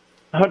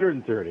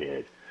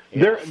 138.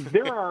 Yeah.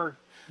 There are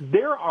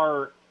there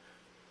are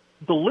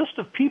the list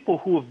of people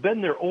who have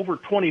been there over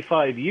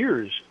 25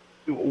 years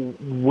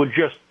would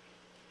just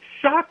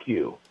shock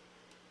you.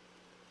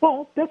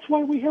 Well, that's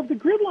why we have the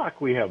gridlock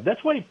we have.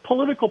 That's why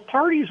political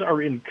parties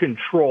are in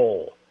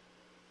control.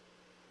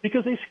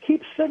 Because they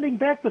keep sending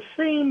back the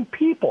same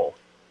people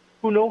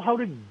who know how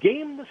to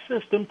game the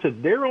system to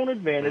their own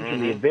advantage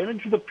and the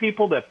advantage of the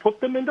people that put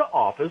them into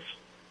office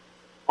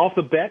off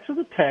the backs of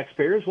the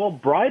taxpayers while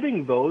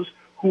bribing those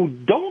who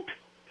don't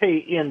pay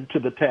into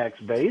the tax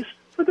base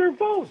for their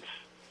votes.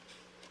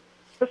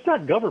 That's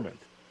not government.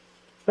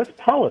 That's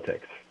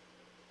politics.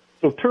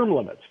 So term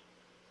limits.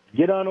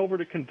 Get on over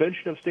to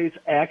Convention of States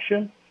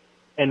Action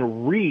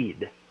and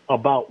read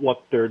about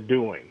what they're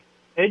doing.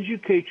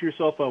 Educate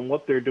yourself on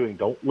what they're doing.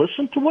 Don't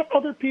listen to what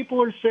other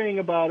people are saying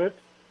about it.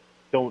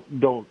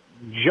 Don't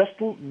just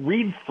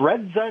read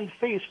threads on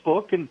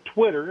Facebook and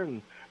Twitter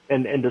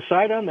and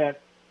decide on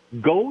that.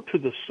 Go to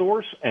the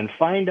source and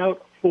find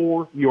out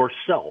for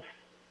yourself.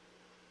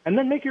 And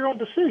then make your own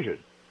decision.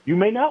 You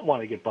may not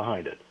want to get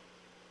behind it.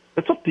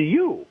 It's up to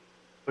you.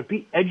 But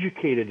be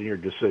educated in your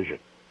decision.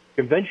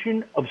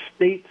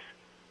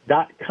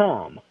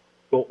 ConventionofStates.com.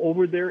 Go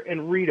over there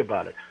and read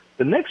about it.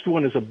 The next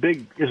one is a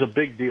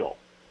big deal.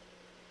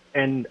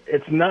 And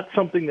it's not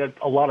something that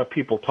a lot of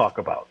people talk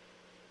about.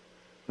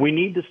 We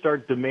need to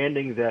start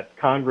demanding that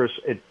Congress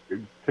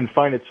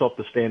confine itself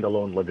to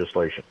standalone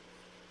legislation.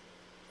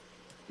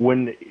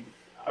 When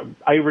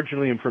I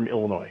originally am from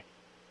Illinois,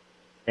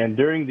 and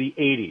during the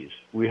 80s,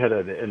 we had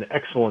an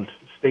excellent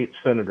state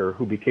senator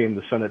who became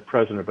the Senate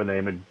president by the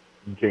name of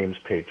James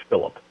Page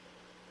Phillip.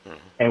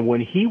 And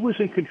when he was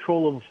in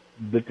control of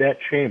that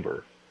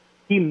chamber,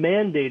 he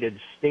mandated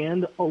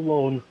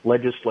standalone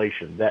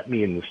legislation. That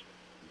means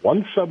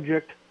one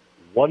subject,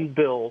 one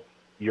bill,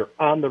 you're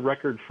on the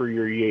record for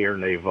your yea or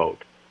nay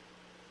vote.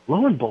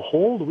 Lo and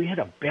behold, we had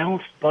a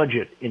balanced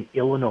budget in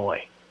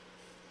Illinois.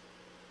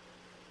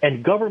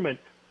 And government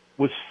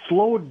was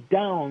slowed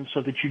down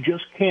so that you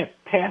just can't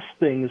pass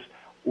things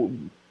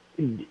in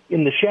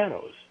the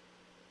shadows.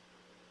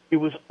 It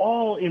was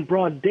all in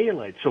broad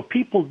daylight, so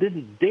people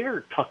didn't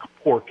dare tuck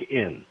pork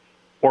in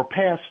or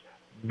pass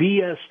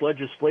BS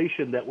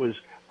legislation that was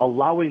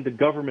allowing the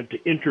government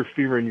to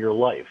interfere in your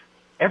life.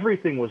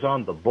 Everything was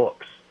on the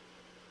books.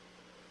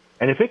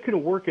 And if it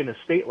can work in a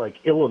state like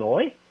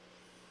Illinois,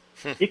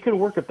 it can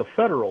work at the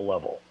federal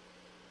level.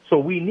 So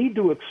we need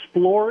to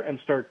explore and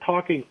start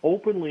talking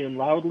openly and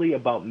loudly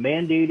about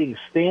mandating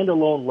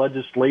standalone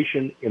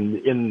legislation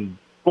in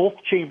both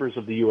chambers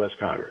of the U.S.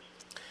 Congress.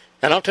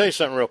 And I'll tell you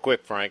something real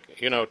quick, Frank.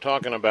 You know,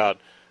 talking about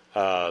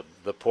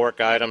the pork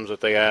items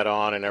that they add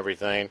on and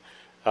everything,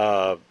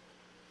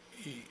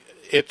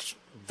 it's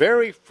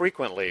very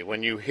frequently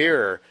when you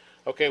hear,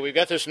 okay, we've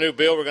got this new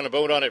bill, we're going to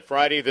vote on it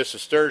Friday, this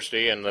is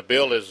Thursday, and the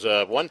bill is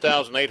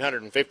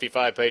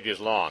 1,855 pages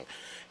long.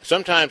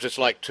 Sometimes it's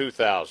like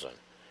 2,000.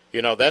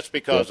 You know, that's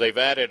because they've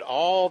added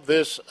all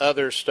this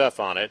other stuff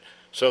on it,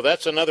 so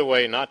that's another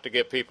way not to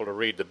get people to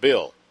read the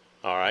bill,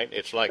 all right?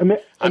 It's like,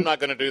 I'm not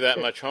going to do that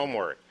much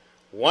homework.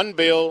 One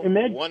bill,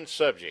 one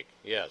subject,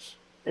 yes.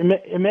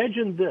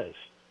 Imagine this.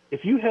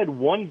 If you had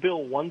one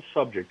bill, one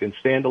subject in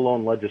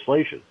standalone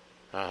legislation,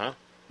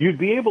 you'd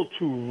be able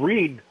to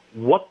read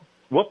what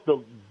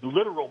the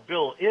literal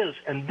bill is,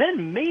 and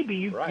then maybe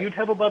you'd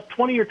have about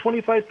 20 or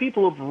 25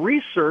 people of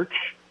research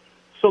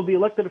so the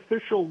elected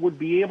official would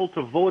be able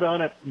to vote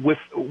on it with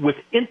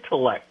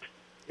intellect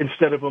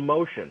instead of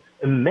emotion.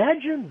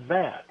 Imagine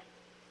that.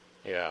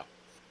 Yeah.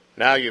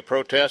 Now you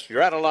protest,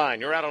 you're out of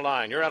line, you're out of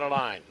line, you're out of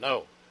line.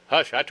 No.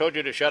 Hush, I told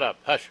you to shut up.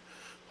 Hush.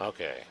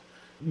 Okay.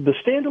 The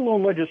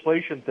standalone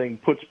legislation thing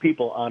puts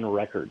people on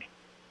record.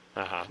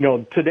 You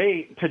know,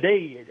 today,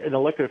 an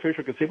elected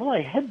official could say, "Well,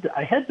 I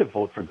had to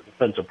vote for the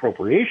defense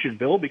appropriation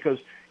bill because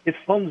it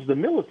funds the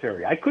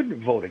military. I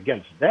couldn't vote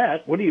against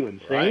that. What are you,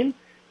 insane?" Right.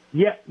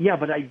 Yeah,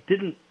 but I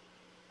didn't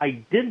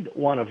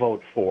want to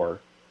vote for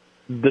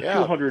the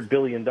 $200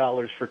 billion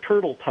for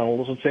turtle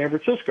tunnels in San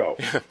Francisco.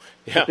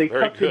 They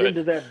tucked it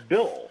into that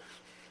bill.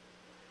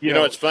 You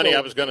know, it's funny.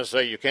 I was going to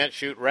say you can't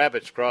shoot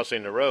rabbits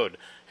crossing the road,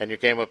 and you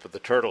came up with the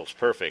turtles.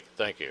 Perfect.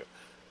 Thank you.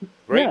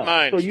 Great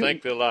minds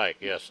think alike.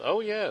 Yes.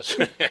 Oh, yes.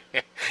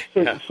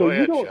 So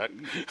you don't.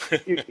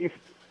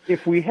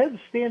 If we had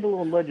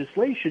standalone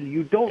legislation,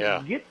 you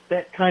don't get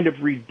that kind of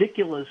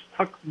ridiculousness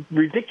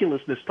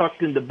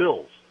tucked into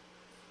bills.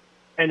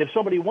 And if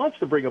somebody wants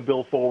to bring a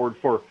bill forward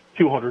for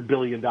 $200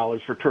 billion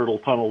for turtle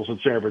tunnels in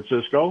San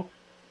Francisco,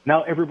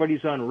 now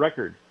everybody's on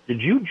record. Did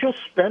you just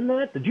spend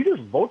that? Did you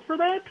just vote for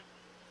that?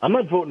 I'm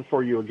not voting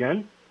for you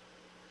again.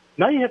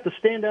 Now you have to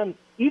stand on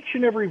each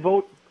and every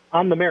vote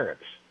on the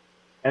merits.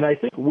 And I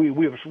think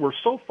we're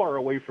so far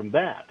away from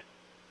that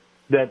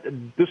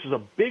this is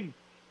a big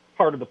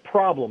part of the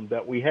problem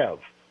that we have,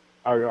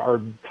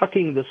 are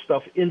tucking this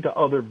stuff into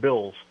other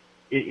bills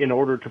in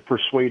order to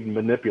persuade and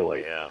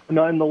manipulate.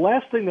 Now, and the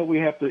last thing that we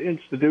have to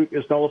institute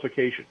is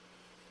nullification.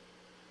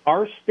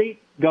 Our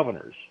state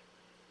governors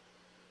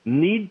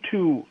need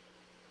to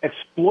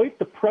exploit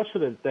the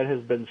precedent that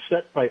has been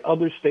set by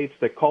other states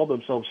that call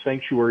themselves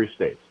sanctuary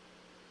states.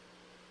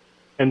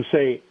 and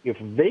say, if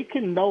they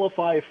can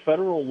nullify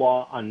federal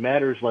law on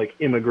matters like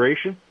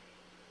immigration,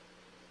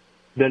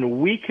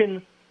 then we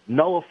can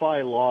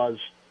nullify laws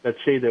that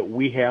say that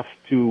we have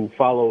to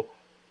follow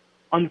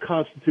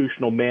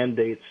unconstitutional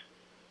mandates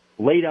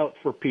laid out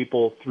for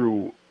people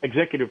through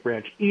executive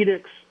branch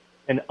edicts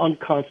and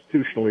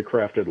unconstitutionally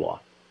crafted law.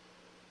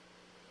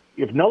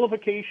 If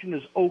nullification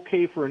is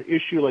okay for an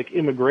issue like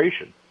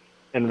immigration,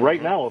 and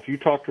right now, if you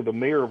talk to the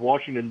mayor of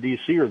Washington,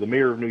 D.C. or the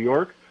mayor of New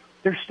York,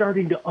 they're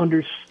starting to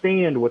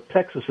understand what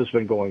Texas has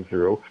been going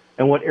through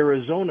and what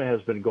Arizona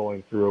has been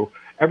going through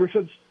ever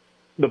since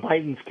the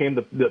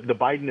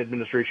Biden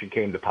administration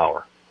came to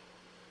power.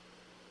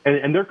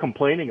 And they're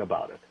complaining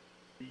about it.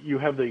 You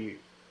have the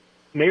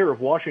mayor of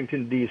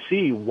Washington,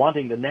 D.C.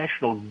 wanting the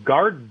National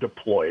Guard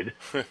deployed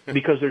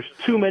because there's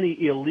too many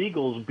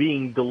illegals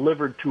being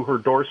delivered to her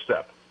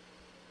doorstep.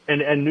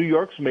 And New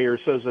York's mayor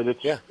says that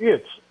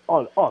it's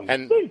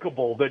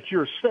unthinkable that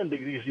you're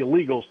sending these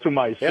illegals to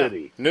my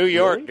city. New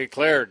York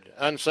declared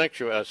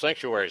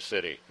sanctuary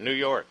city, New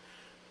York.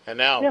 And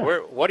now,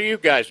 what are you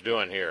guys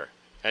doing here?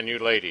 And you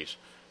ladies,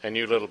 and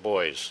you little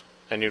boys,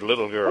 and you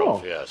little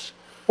girls, yes.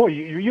 Well,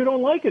 you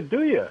don't like it,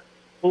 do you?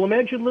 Well,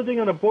 imagine living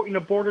in a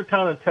border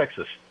town in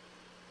Texas.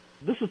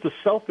 This is the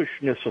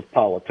selfishness of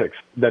politics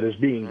that is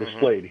being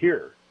displayed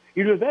here.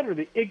 Either that or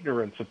the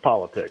ignorance of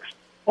politics.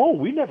 Oh,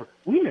 we never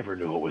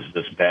knew it was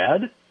this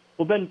bad.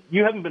 Well, then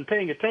you haven't been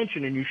paying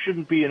attention, and you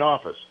shouldn't be in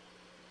office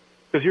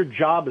because your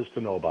job is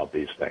to know about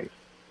these things.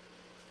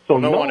 So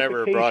no one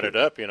ever brought it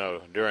up,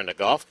 during the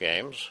golf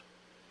games.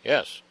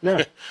 Yes.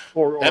 Yeah.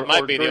 That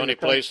might be the only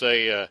place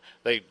they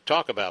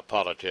talk about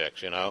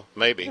politics.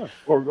 Maybe. Yeah.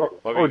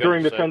 Or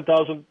during the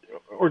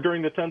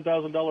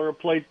 $10,000 a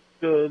plate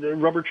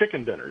rubber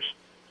chicken dinners.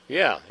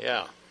 Yeah.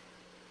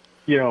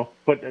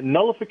 But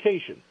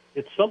nullification,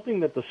 it's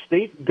something that the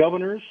state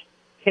governors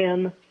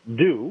can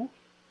do.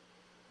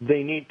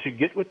 They need to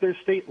get with their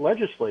state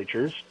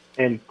legislatures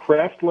and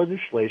craft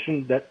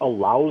legislation that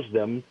allows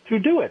them to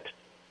do it.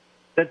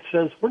 That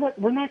says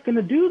we're not going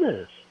to do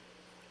this.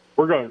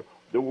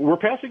 We're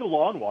passing a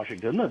law in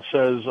Washington that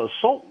says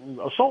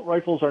assault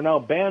rifles are now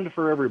banned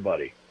for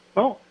everybody.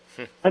 Well,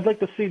 I'd like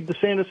to see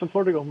DeSantis in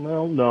Florida go,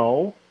 well,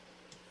 no,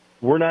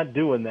 we're not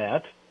doing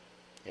that.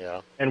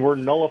 Yeah. And we're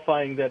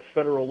nullifying that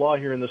federal law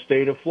here in the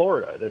state of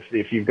Florida.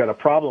 If you've got a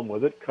problem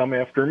with it, come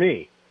after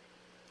me.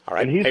 All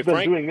right. And he's been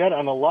Frank, doing that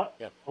on a lot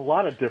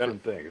of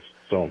different things.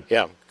 So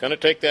going to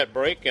take that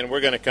break, and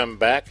we're going to come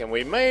back, and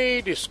we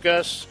may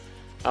discuss.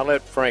 I'll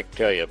let Frank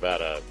tell you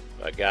about a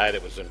guy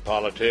that was in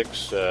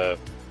politics.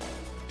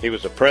 He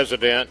was a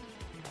president,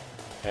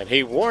 and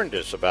he warned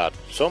us about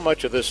so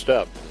much of this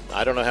stuff.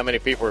 I don't know how many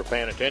people were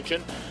paying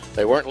attention.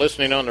 They weren't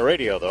listening on the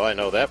radio, though. I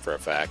know that for a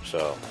fact,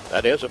 so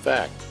that is a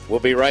fact.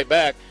 We'll be right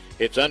back.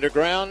 It's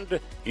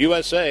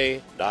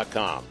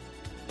undergroundusa.com.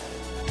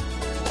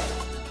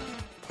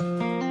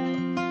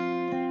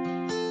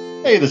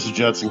 Hey, this is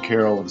Judson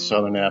Carroll of the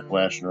Southern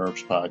Appalachian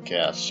Herbs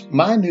Podcast.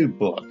 My new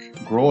book,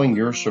 Growing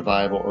Your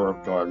Survival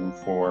Herb Garden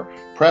for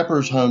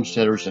Preppers,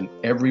 Homesteaders, and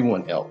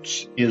Everyone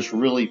Else, is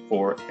really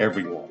for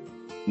everyone.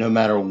 No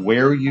matter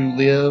where you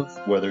live,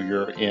 whether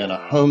you're in a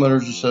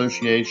homeowners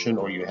association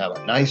or you have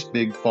a nice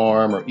big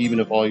farm, or even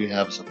if all you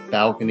have is a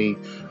balcony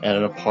and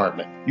an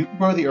apartment, you can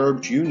grow the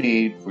herbs you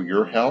need for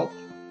your health,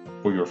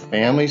 for your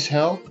family's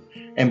health,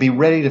 and be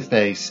ready to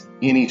face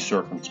any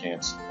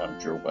circumstance that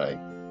comes your way.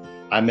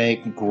 I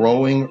make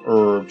growing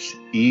herbs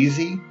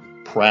easy,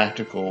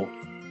 practical,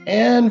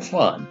 and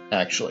fun,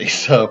 actually.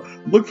 So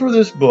look for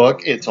this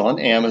book. It's on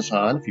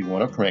Amazon if you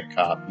want a print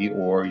copy,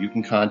 or you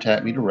can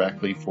contact me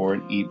directly for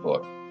an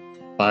ebook.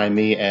 Find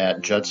me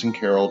at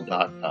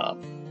judsoncarroll.com.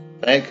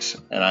 Thanks,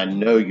 and I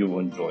know you will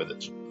enjoy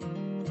this.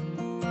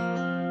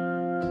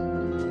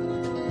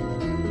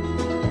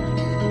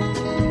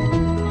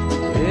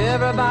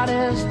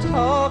 Everybody's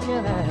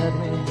talking at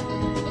me.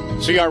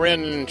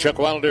 CRN Chuck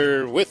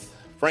Wilder with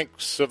Frank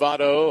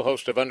Savato,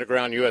 host of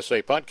Underground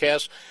USA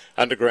podcast,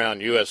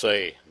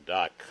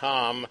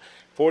 undergroundusa.com.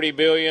 40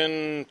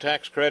 billion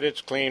tax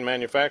credits, clean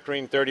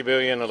manufacturing, 30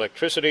 billion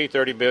electricity,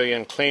 30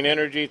 billion clean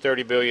energy,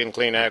 30 billion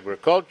clean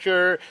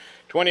agriculture,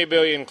 20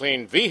 billion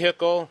clean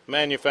vehicle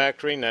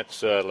manufacturing,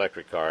 that's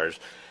electric cars,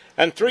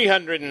 and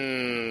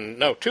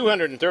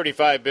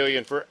 235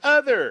 billion for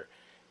other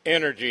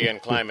energy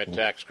and climate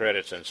tax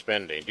credits and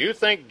spending. Do you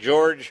think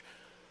George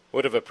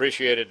would have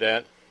appreciated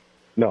that?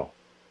 No.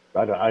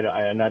 I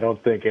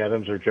don't think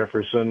Adams or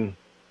Jefferson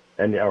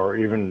or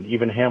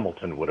even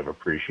Hamilton would have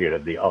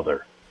appreciated the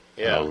other.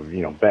 Yeah.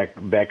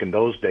 Back in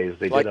those days,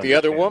 they like did the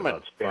other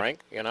woman, Frank.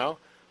 The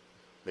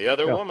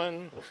other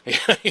woman.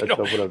 you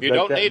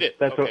don't need it.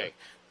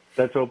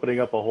 That's opening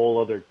up a whole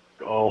other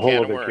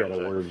can of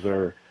worms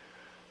there.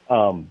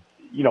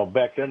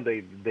 Back then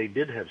they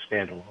did have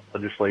standalone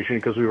legislation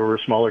because we were a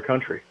smaller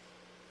country,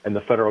 and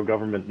the federal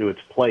government knew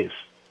its place.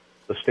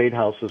 The state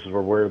houses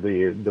were where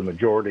the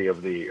majority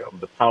of the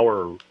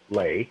power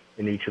lay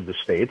in each of the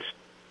states,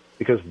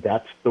 because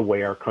that's the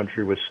way our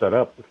country was set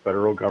up. The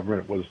federal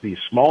government was the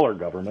smaller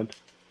government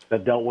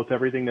that dealt with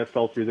everything that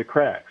fell through the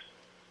cracks.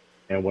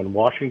 And when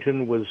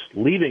Washington was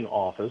leaving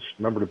office,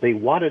 remember, they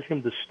wanted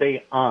him to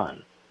stay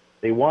on.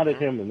 They wanted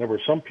him, and there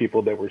were some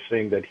people that were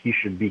saying that he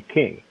should be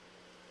king.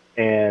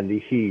 And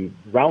he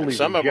roundly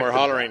some of them were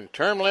hollering that.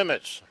 Term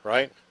limits,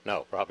 right?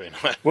 No, probably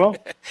not. Well,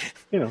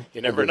 you know,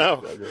 you never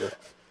know.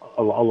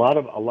 A lot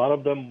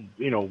of them,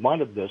 you know,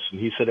 wanted this, and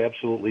he said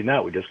absolutely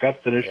not. We just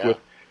got finished with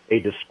a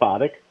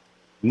despotic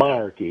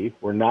monarchy.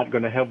 We're not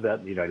going to have that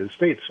in the United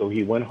States. So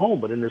he went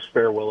home, but in his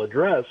farewell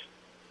address,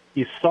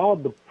 he saw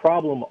the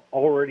problem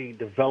already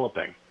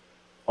developing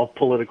of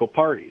political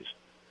parties,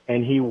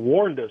 and he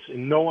warned us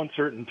in no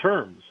uncertain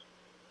terms,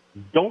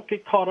 don't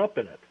get caught up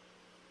in it.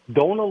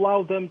 Don't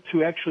allow them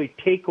to actually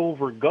take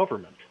over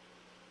government,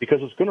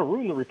 because it's going to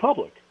ruin the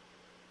republic.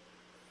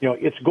 You know,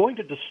 it's going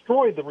to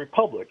destroy the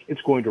republic. It's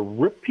going to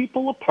rip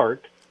people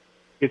apart.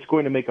 It's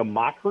going to make a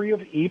mockery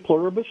of e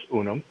pluribus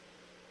unum,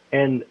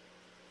 and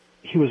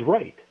he was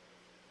right.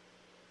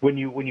 When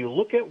you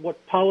look at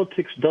what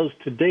politics does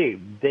today,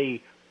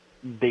 they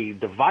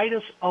divide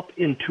us up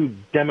into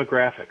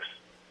demographics.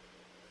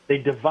 They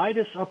divide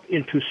us up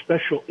into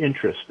special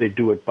interests. They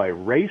do it by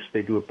race.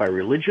 They do it by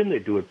religion. They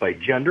do it by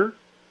gender.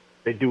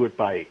 They do it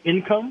by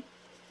income.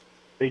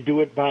 They do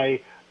it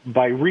by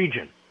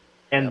region.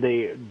 And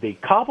they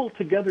cobble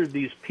together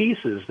these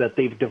pieces that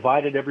they've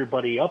divided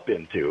everybody up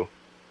into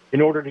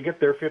in order to get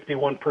their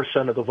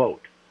 51% of the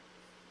vote.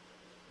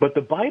 But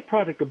the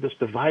byproduct of this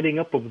dividing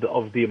up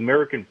of the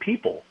American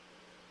people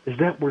is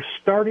that we're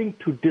starting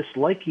to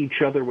dislike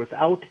each other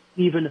without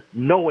even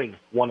knowing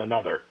one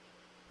another.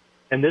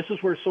 And this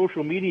is where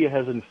social media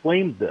has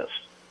inflamed this.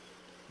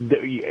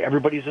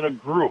 Everybody's in a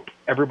group.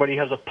 Everybody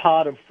has a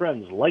pod of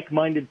friends,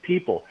 like-minded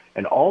people.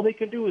 And all they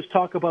can do is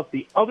talk about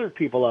the other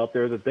people out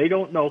there that they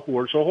don't know who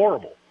are so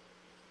horrible.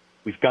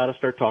 We've got to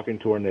start talking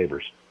to our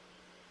neighbors.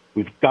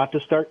 We've got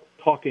to start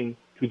talking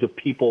to the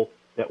people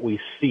that we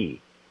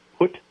see.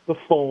 Put the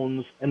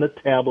phones and the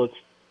tablets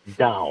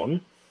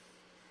down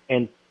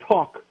and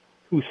talk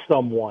to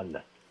someone.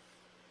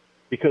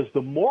 Because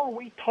the more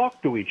we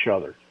talk to each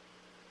other,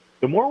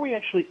 the more we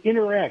actually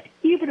interact,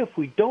 even if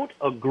we don't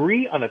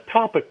agree on a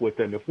topic with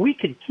them, if we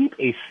can keep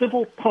a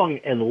civil tongue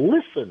and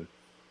listen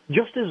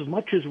just as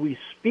much as we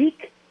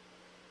speak,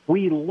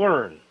 we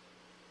learn.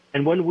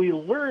 And when we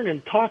learn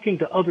in talking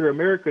to other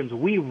Americans,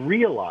 we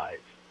realize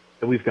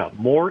that we've got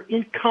more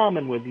in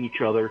common with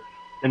each other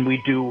than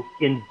we do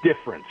in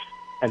difference.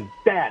 And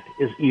that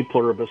is e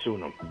pluribus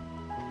unum.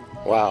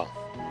 Wow.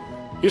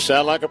 You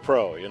sound like a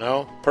pro, you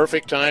know.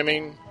 Perfect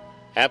timing.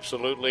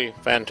 Absolutely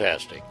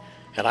fantastic.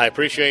 And I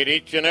appreciate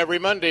each and every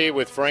Monday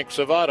with Frank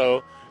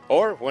Salvato,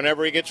 or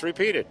whenever he gets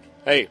repeated.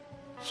 Hey,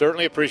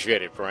 certainly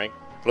appreciate it, Frank.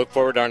 Look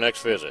forward to our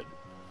next visit.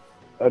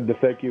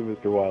 Thank you,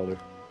 Mr. Wilder.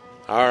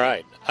 All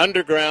right.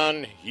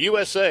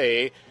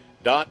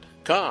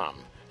 UndergroundUSA.com.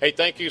 Hey,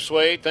 thank you,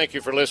 Swade. Thank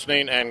you for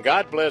listening. And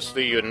God bless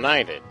the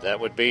United. That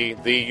would be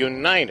the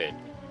United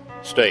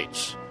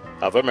States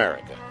of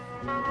America.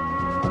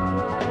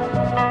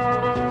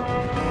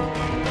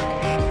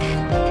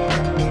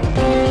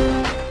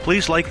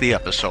 Please like the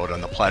episode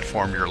on the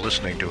platform you're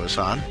listening to us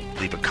on,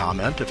 leave a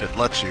comment if it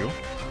lets you,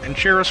 and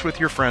share us with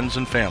your friends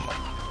and family.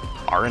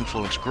 Our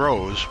influence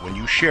grows when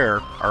you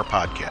share our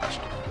podcast.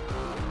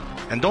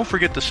 And don't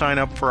forget to sign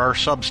up for our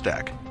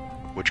Substack,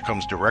 which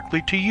comes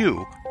directly to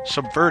you,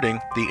 subverting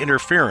the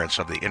interference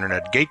of the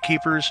internet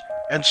gatekeepers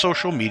and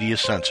social media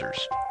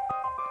censors.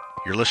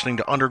 You're listening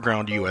to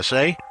Underground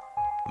USA.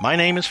 My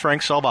name is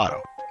Frank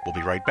Salvato. We'll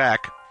be right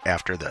back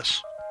after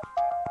this.